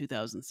them in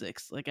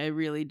 2006. Like, I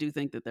really do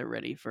think that they're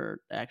ready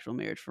for actual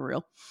marriage for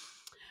real.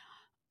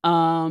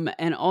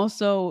 And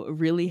also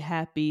really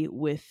happy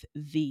with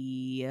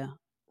the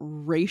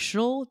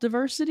racial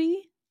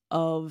diversity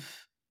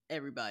of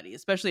everybody,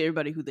 especially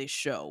everybody who they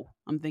show.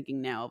 I'm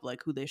thinking now of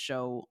like who they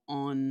show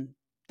on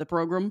the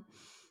program.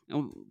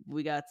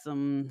 We got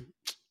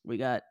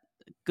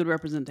good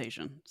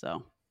representation.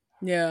 So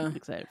Yeah, I'm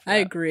excited for I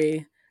that.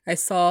 agree. I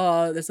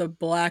saw there's a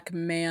black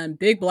man,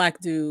 big black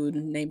dude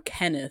named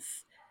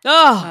Kenneth.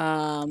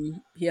 Oh,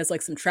 He has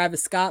like some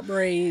Travis Scott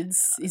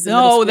braids. He's a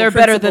middle no, school they're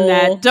better than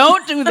principal. that.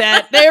 Don't do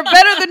that. They're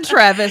better than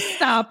Travis.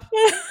 Stop.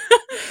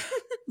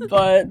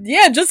 But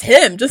yeah, just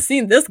him, just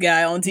seeing this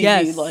guy on TV,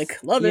 Yes.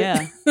 like love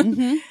Yeah. it.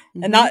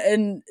 Mm-hmm. And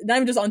not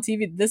even just on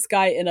TV, this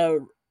guy in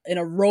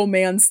a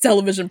romance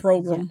television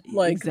program, Yeah,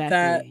 like exactly.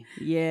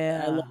 that.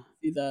 Yeah. I love to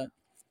see that.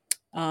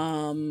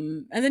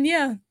 And then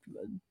yeah,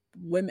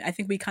 women, I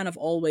think we kind of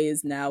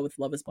always now with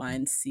Love is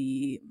Blind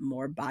see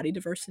more body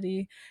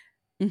diversity.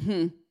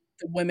 Mm-hmm.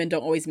 The women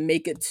don't always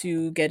make it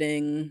to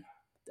getting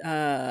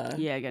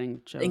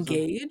Getting chosen.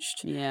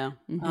 engaged. Yeah.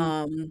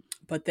 Mm-hmm.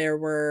 But there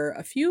were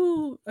a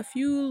few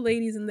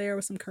ladies in there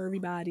with some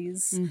curvy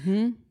bodies.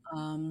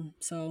 Mm-hmm.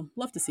 So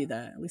love to see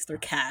that. At least they're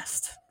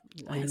cast.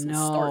 I guess know.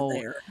 We'll start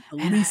there.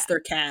 At least they're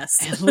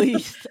cast. At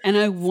least. And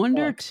I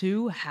wonder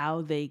too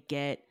how they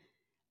get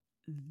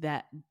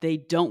that they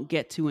don't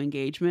get to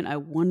engagement. I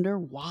wonder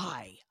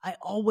why. I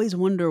always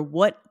wonder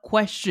what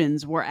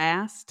questions were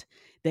asked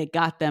that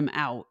got them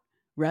out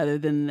rather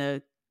than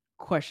the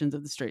questions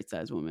of the straight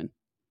size woman.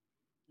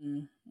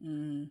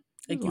 Mm-hmm.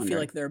 Like you feel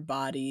like their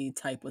body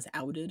type was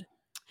outed.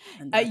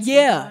 And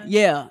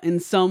yeah, in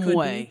some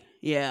way.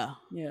 Be. Yeah.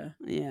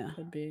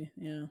 Could be.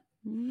 Yeah.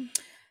 Mm-hmm.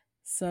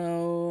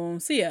 So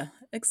yeah,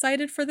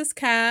 excited for this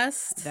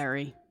cast.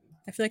 Very.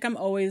 I feel like I'm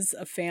always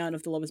a fan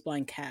of the Love is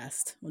Blind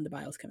cast when the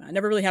bios come out. I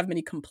never really have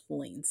many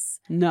complaints.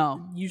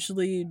 No.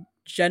 Usually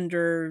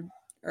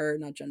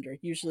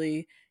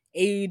usually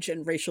age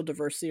and racial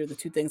diversity are the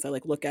two things I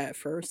like look at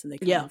first, and they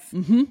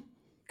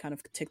kind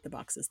of tick the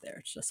boxes there.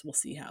 It's just we'll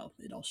see how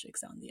it all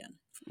shakes out in the end.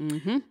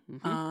 Mm-hmm.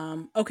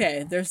 Mm-hmm.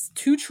 Okay, there's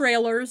 2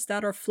 trailers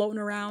that are floating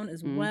around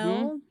as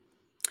well.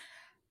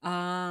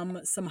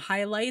 Some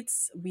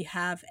highlights. We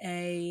have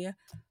a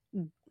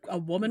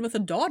woman with a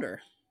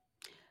daughter.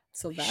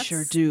 So that's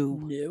sure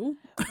do. New.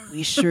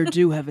 We sure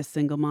do have a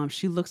single mom.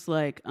 She looks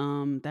like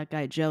that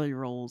guy Jelly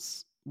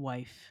Roll's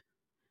wife.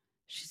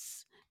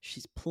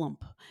 She's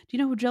plump. Do you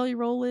know who Jelly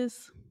Roll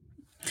is?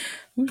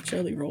 Who's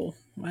Jelly Roll?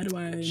 Why do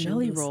I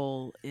Jelly know this?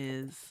 Roll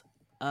is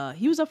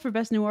he was up for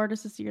Best New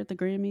Artist this year at the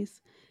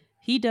Grammys.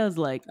 He does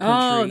like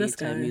country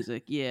type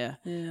music. Yeah.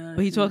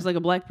 But he talks like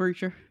a black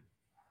preacher.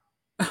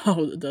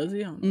 Oh, does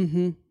he?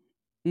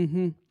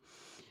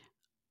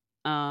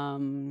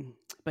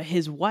 But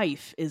his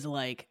wife is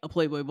like a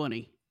Playboy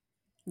bunny.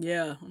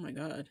 Yeah. Oh my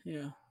God.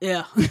 Yeah.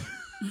 Yeah.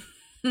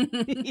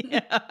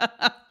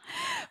 Yeah.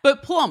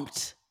 But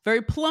plumped.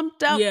 Very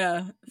plumped up.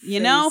 Yeah. You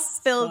know,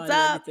 filled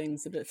up.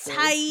 Everything's a bit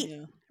tight.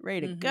 Yeah.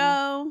 Ready to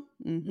go.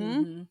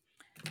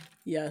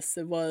 Yes,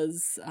 it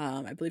was.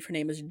 I believe her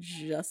name is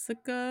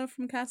Jessica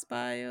from Cast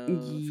Bio.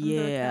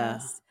 Yeah.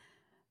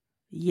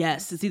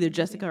 Yes, it's either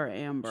Jessica or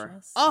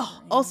Amber.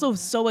 Also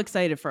so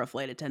excited for a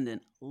flight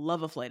attendant.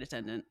 Love a flight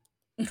attendant.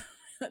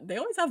 They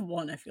always have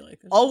one, I feel like.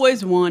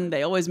 Always one.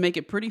 They always make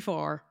it pretty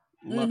far.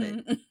 Love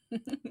it.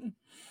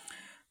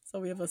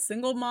 So we have a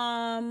single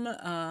mom.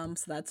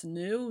 So that's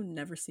new.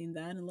 Never seen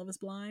that in Love is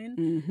Blind.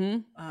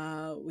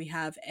 We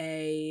have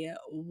a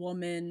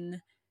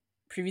woman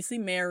previously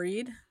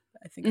married.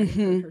 I think I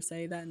heard her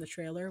say that in the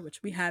trailer,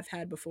 which we have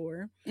had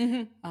before.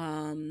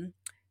 And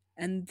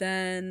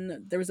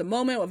then there was a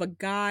moment of a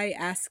guy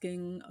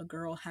asking a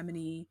girl how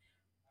many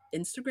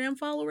Instagram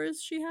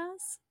followers she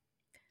has.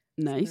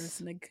 Nice.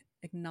 So there's an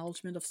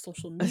acknowledgement of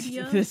social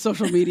media.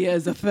 Social media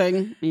is a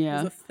thing.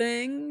 Yeah. It's a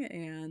thing.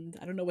 And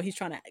I don't know what he's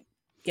trying to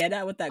get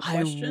at with that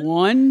question. I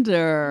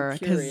wonder.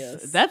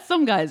 Because that's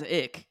some guy's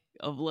ick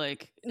of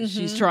like,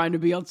 she's trying to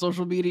be on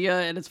social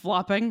media and it's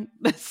flopping.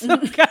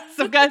 Some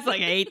guys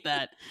like hate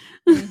that.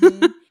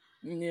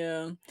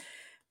 Yeah.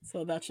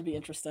 So that should be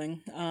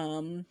interesting.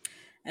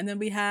 And then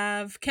we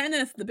have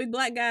Kenneth, the big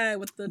black guy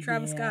with the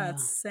Travis Scott,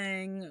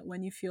 saying,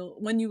 when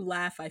you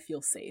laugh, I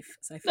feel safe.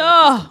 So I feel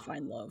like he's gonna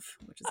find love,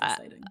 which is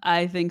exciting.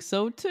 I think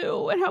so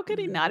too. And how could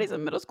he not? He's a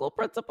middle school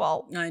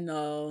principal. I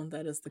know.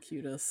 That is the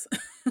cutest.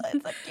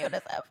 It's the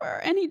cutest ever.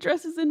 And he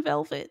dresses in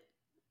velvet.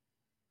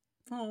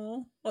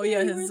 Oh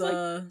yeah, his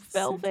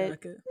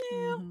velvet jacket.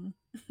 Yeah.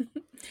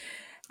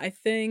 I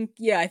think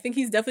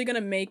he's definitely gonna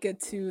make it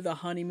to the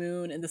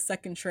honeymoon. In the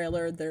second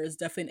trailer, there is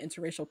definitely an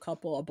interracial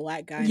couple, a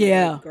black guy and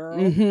a white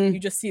girl. You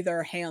just see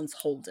their hands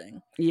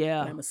holding.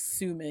 Yeah, I'm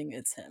assuming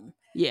it's him.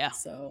 Yeah.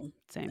 So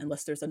same.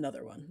 Unless there's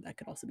another one that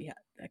could also be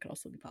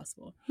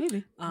possible.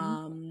 Maybe.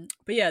 But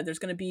yeah, there's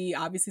gonna be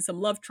obviously some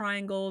love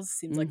triangles.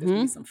 Seems like there's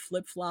gonna be some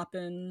flip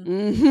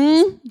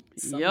flopping.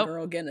 Some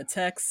girl getting a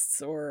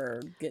text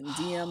or getting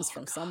DMs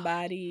from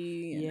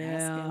somebody and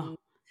asking,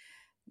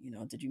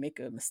 did you make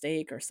a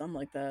mistake or something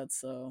like that?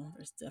 So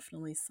there's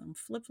definitely some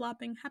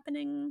flip-flopping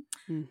happening.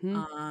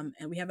 And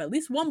we have at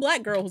least one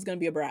black girl who's going to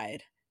be a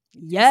bride.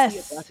 Yes.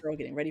 See a black girl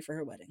getting ready for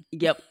her wedding.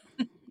 Yep.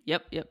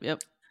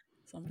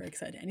 So I'm very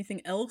excited.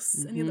 Anything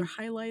else? Any other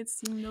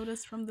highlights you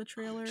noticed from the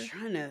trailer? I'm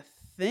trying to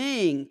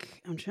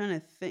think.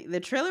 The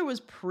trailer was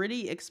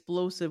pretty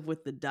explosive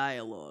with the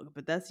dialogue,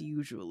 but that's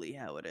usually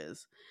how it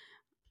is.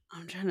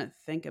 I'm trying to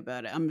think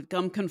about it. I'm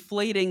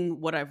conflating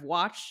what I've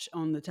watched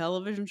on the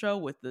television show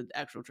with the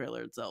actual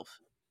trailer itself.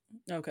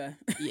 Okay.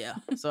 Yeah.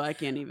 So I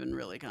can't even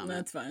really comment.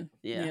 That's fine.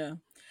 Yeah.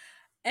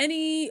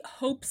 Any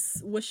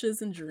hopes,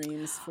 wishes, and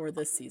dreams for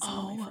this season?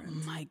 Oh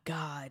my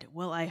God.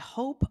 Well, I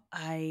hope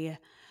I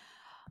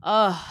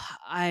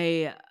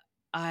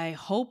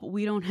hope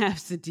we don't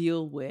have to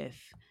deal with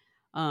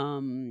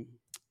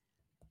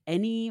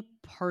any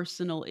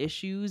personal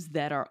issues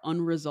that are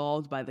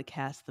unresolved by the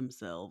cast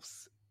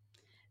themselves.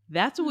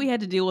 That's what we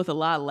had to deal with a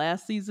lot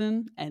last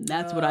season, and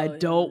that's what I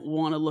don't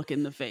want to look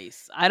in the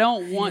face. I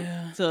don't want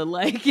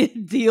to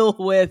deal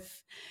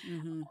with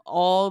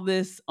all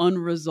this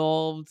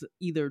unresolved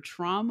either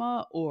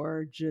trauma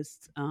or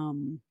just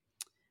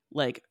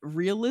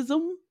realism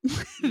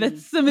that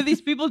some of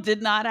these people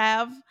did not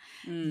have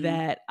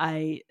that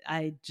I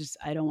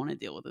don't want to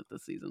deal with it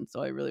this season.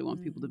 So I really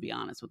want people to be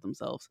honest with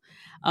themselves.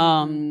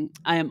 I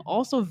am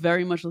also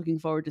very much looking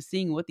forward to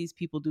seeing what these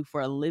people do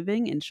for a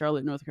living in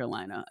Charlotte, North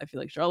Carolina. I feel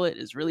like Charlotte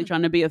is really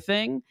trying to be a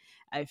thing.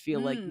 I feel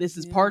like this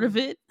is part of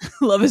it.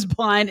 Love is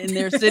Blind in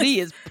their city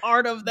is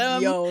part of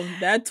them. Yo,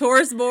 that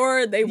tourist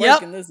board, they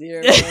working this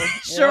year.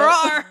 Sure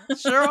are.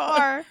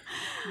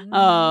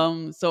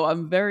 So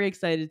I'm very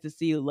excited to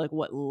see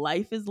what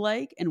life is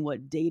like and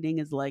what dating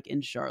is like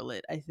in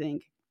Charlotte. I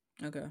think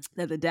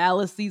that the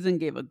Dallas season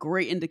gave a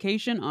great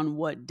indication on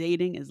what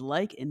dating is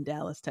like in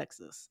Dallas,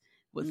 Texas.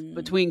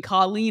 Between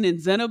Colleen and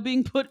Zena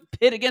being pit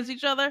against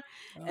each other,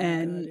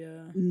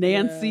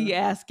 Nancy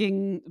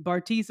asking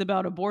Bartise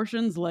about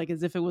abortions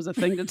as if it was a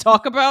thing to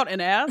talk about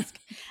and ask.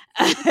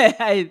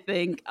 I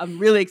think I'm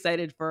really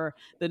excited for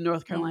the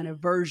North Carolina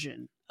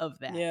version of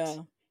that.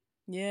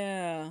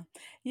 Yeah.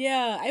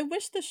 I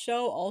wish the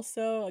show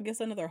also, I guess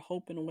another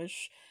hope and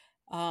wish,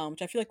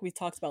 which I feel like we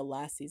talked about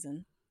last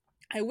season.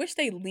 I wish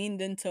they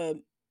leaned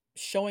into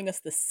showing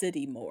us the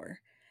city more.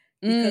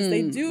 Because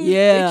they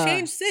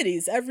change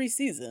cities every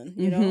season,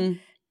 you know?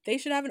 They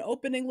should have an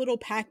opening little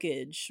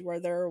package where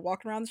they're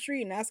walking around the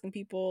street and asking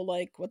people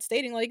what's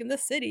dating like in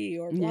this city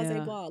or blah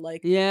blah blah.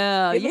 Give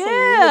us a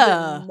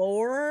little bit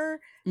more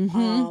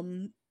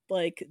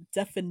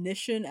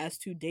definition as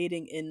to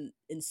dating in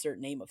insert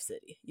name of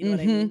city. You know what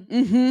I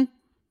mean?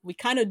 We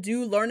kind of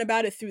do learn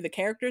about it through the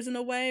characters in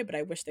a way, but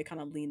I wish they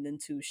kind of leaned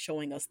into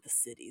showing us the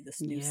city,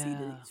 this new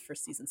city for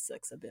season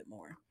 6 a bit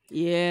more.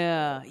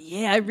 Yeah.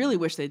 I really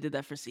wish they did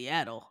that for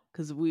Seattle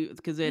because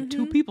they had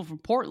 2 people from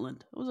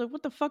Portland. I was like,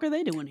 what the fuck are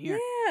they doing here?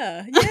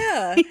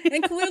 Yeah.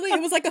 And clearly it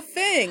was a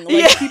thing.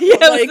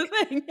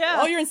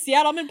 Oh, you're in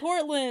Seattle, I'm in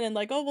Portland,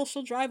 and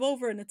she'll drive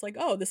over, and it's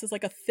this is a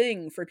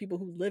thing for people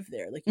who live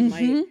there. You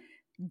might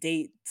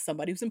date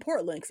somebody who's in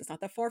Portland because it's not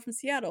that far from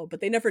Seattle,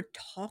 but they never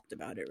talked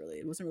about it really.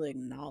 It wasn't really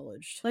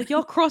acknowledged.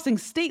 Y'all crossing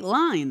state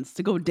lines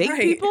to go date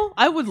people?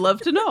 I would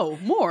love to know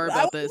more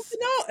about this.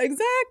 No,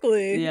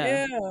 exactly.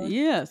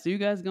 Yeah. So you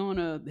guys going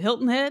to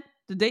Hilton Head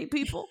to date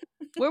people?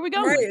 Where are we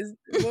going?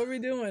 What are we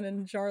doing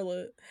in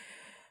Charlotte?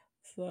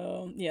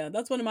 So yeah,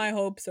 that's one of my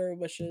hopes or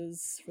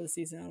wishes for the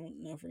season. I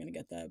don't know if we're gonna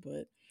get that,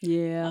 but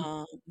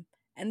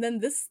and then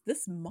this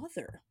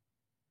mother.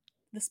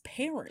 This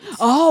parent.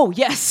 Oh,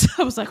 yes.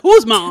 I was like,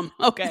 who's mom?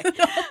 Okay.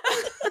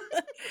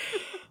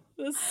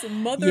 This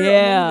mother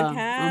among the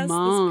cast,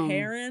 this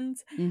parent.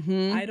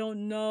 I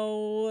don't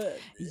know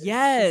if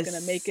she's going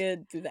to make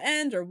it through the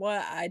end or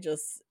what.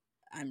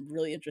 I'm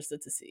really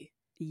interested to see.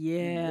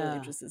 Yeah. I'm really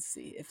interested to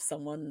see if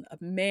a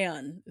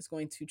man is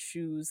going to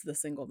choose the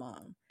single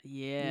mom.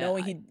 Yeah.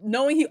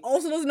 Knowing he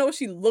also doesn't know what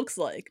she looks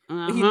like.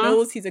 But he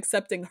knows he's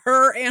accepting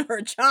her and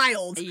her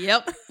child.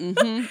 Yep.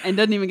 And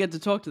doesn't even get to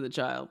talk to the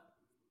child.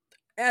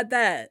 At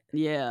that.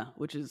 Yeah,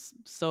 which is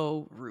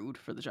so rude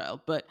for the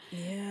child. But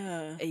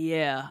I'm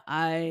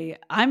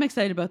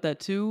excited about that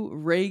too.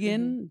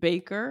 Reagan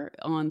Baker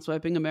on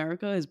Swiping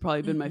America has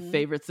probably been my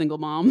favorite single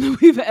mom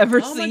that we've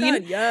ever seen. My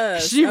God,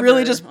 yes. She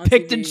really just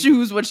picked and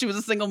choose when she was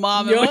a single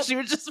mom and when she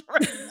was just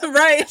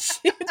right.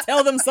 She would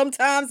tell them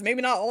sometimes,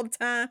 maybe not all the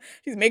time.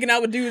 She's making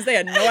out with dudes they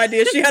had no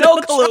idea she had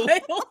no clue.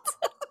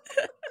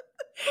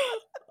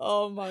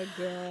 Oh my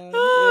God.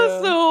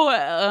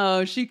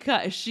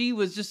 So she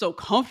was just so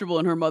comfortable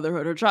in her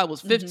motherhood. Her child was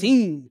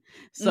 15.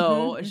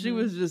 So she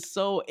was just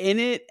so in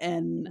it.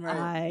 And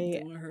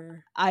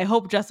I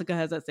hope Jessica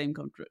has that same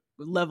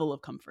level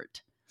of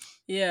comfort.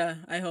 Yeah,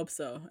 I hope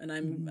so. And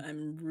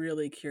I'm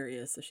really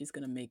curious if she's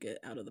going to make it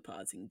out of the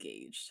pods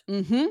engaged.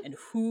 And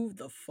who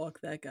the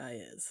fuck that guy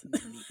is.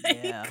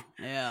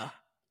 Yeah.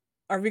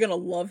 Are we gonna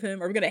love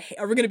him? Are we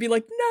gonna be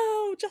like,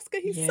 no, Jessica,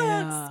 he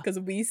sucks? Because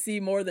we see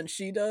more than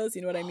she does.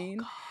 You know what I mean?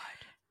 God.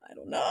 I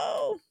don't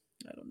know.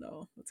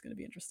 It's gonna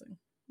be interesting.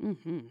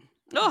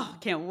 Oh,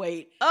 can't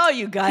wait. Oh,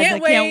 you guys, I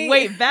can't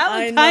wait.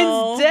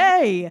 Valentine's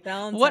Day.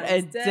 What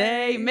a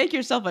day. Make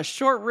yourself a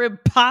short rib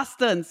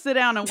pasta and sit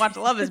down and watch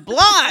Love is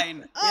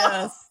Blind.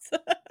 Yes.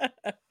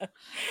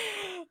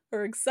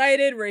 We're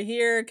excited. We're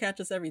here. Catch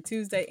us every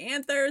Tuesday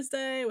and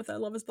Thursday with our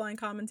Love is Blind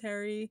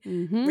commentary.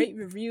 Rate,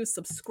 review,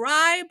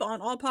 subscribe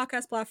on all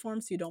podcast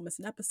platforms so you don't miss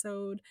an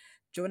episode.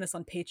 Join us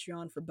on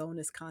Patreon for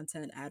bonus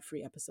content,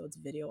 ad-free episodes,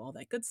 video, all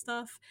that good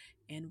stuff.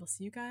 And we'll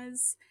see you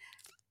guys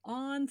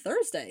on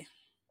Thursday.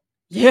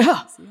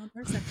 Yeah. See you on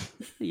Thursday.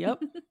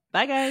 Yep.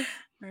 Bye, guys.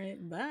 All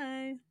right.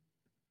 Bye.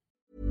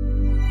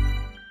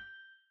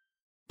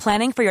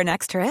 Planning for your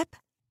next trip?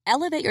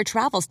 Elevate your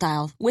travel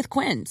style with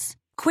Quince.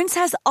 Quince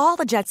has all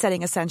the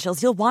jet-setting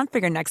essentials you'll want for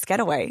your next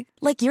getaway,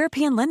 like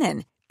European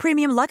linen,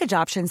 premium luggage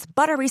options,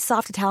 buttery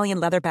soft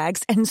Italian leather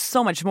bags, and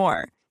so much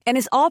more. And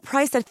is all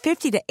priced at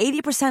 50 to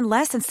 80%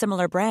 less than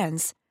similar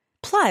brands.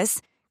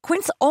 Plus,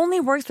 Quince only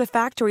works with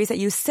factories that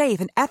use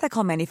safe and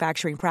ethical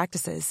manufacturing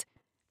practices.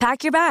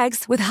 Pack your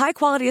bags with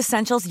high-quality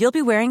essentials you'll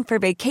be wearing for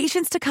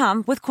vacations to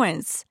come with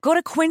Quince. Go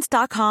to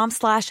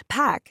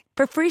quince.com/pack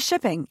for free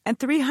shipping and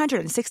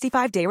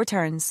 365-day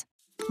returns.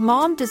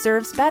 Mom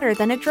deserves better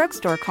than a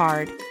drugstore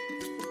card.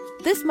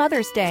 This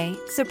Mother's Day,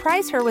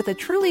 surprise her with a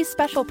truly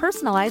special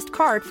personalized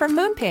card from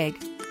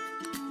Moonpig.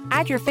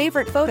 Add your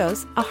favorite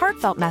photos, a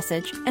heartfelt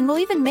message, and we'll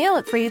even mail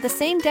it for you the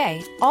same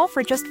day, all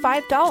for just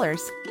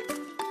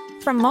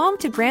 $5. From mom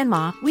to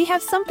grandma, we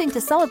have something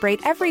to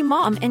celebrate every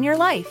mom in your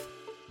life.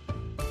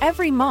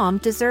 Every mom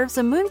deserves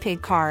a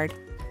Moonpig card.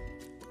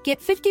 Get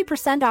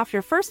 50% off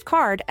your first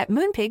card at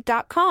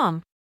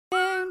Moonpig.com.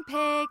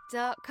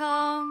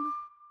 Moonpig.com.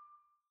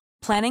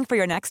 Planning for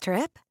your next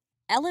trip?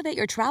 Elevate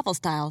your travel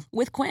style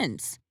with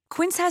Quince.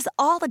 Quince has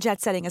all the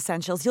jet-setting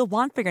essentials you'll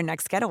want for your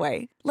next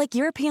getaway, like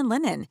European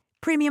linen,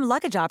 premium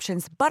luggage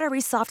options,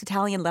 buttery soft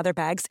Italian leather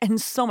bags,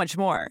 and so much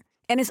more.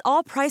 And is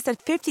all priced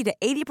at 50 to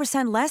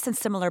 80% less than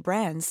similar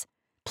brands.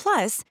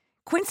 Plus,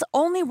 Quince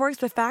only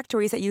works with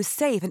factories that use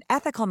safe and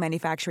ethical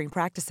manufacturing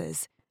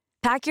practices.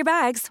 Pack your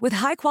bags with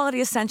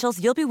high-quality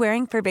essentials you'll be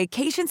wearing for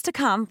vacations to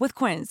come with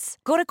Quince.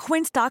 Go to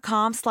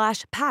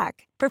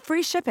quince.com/pack for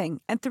free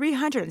shipping and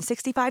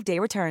 365-day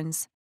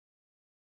returns.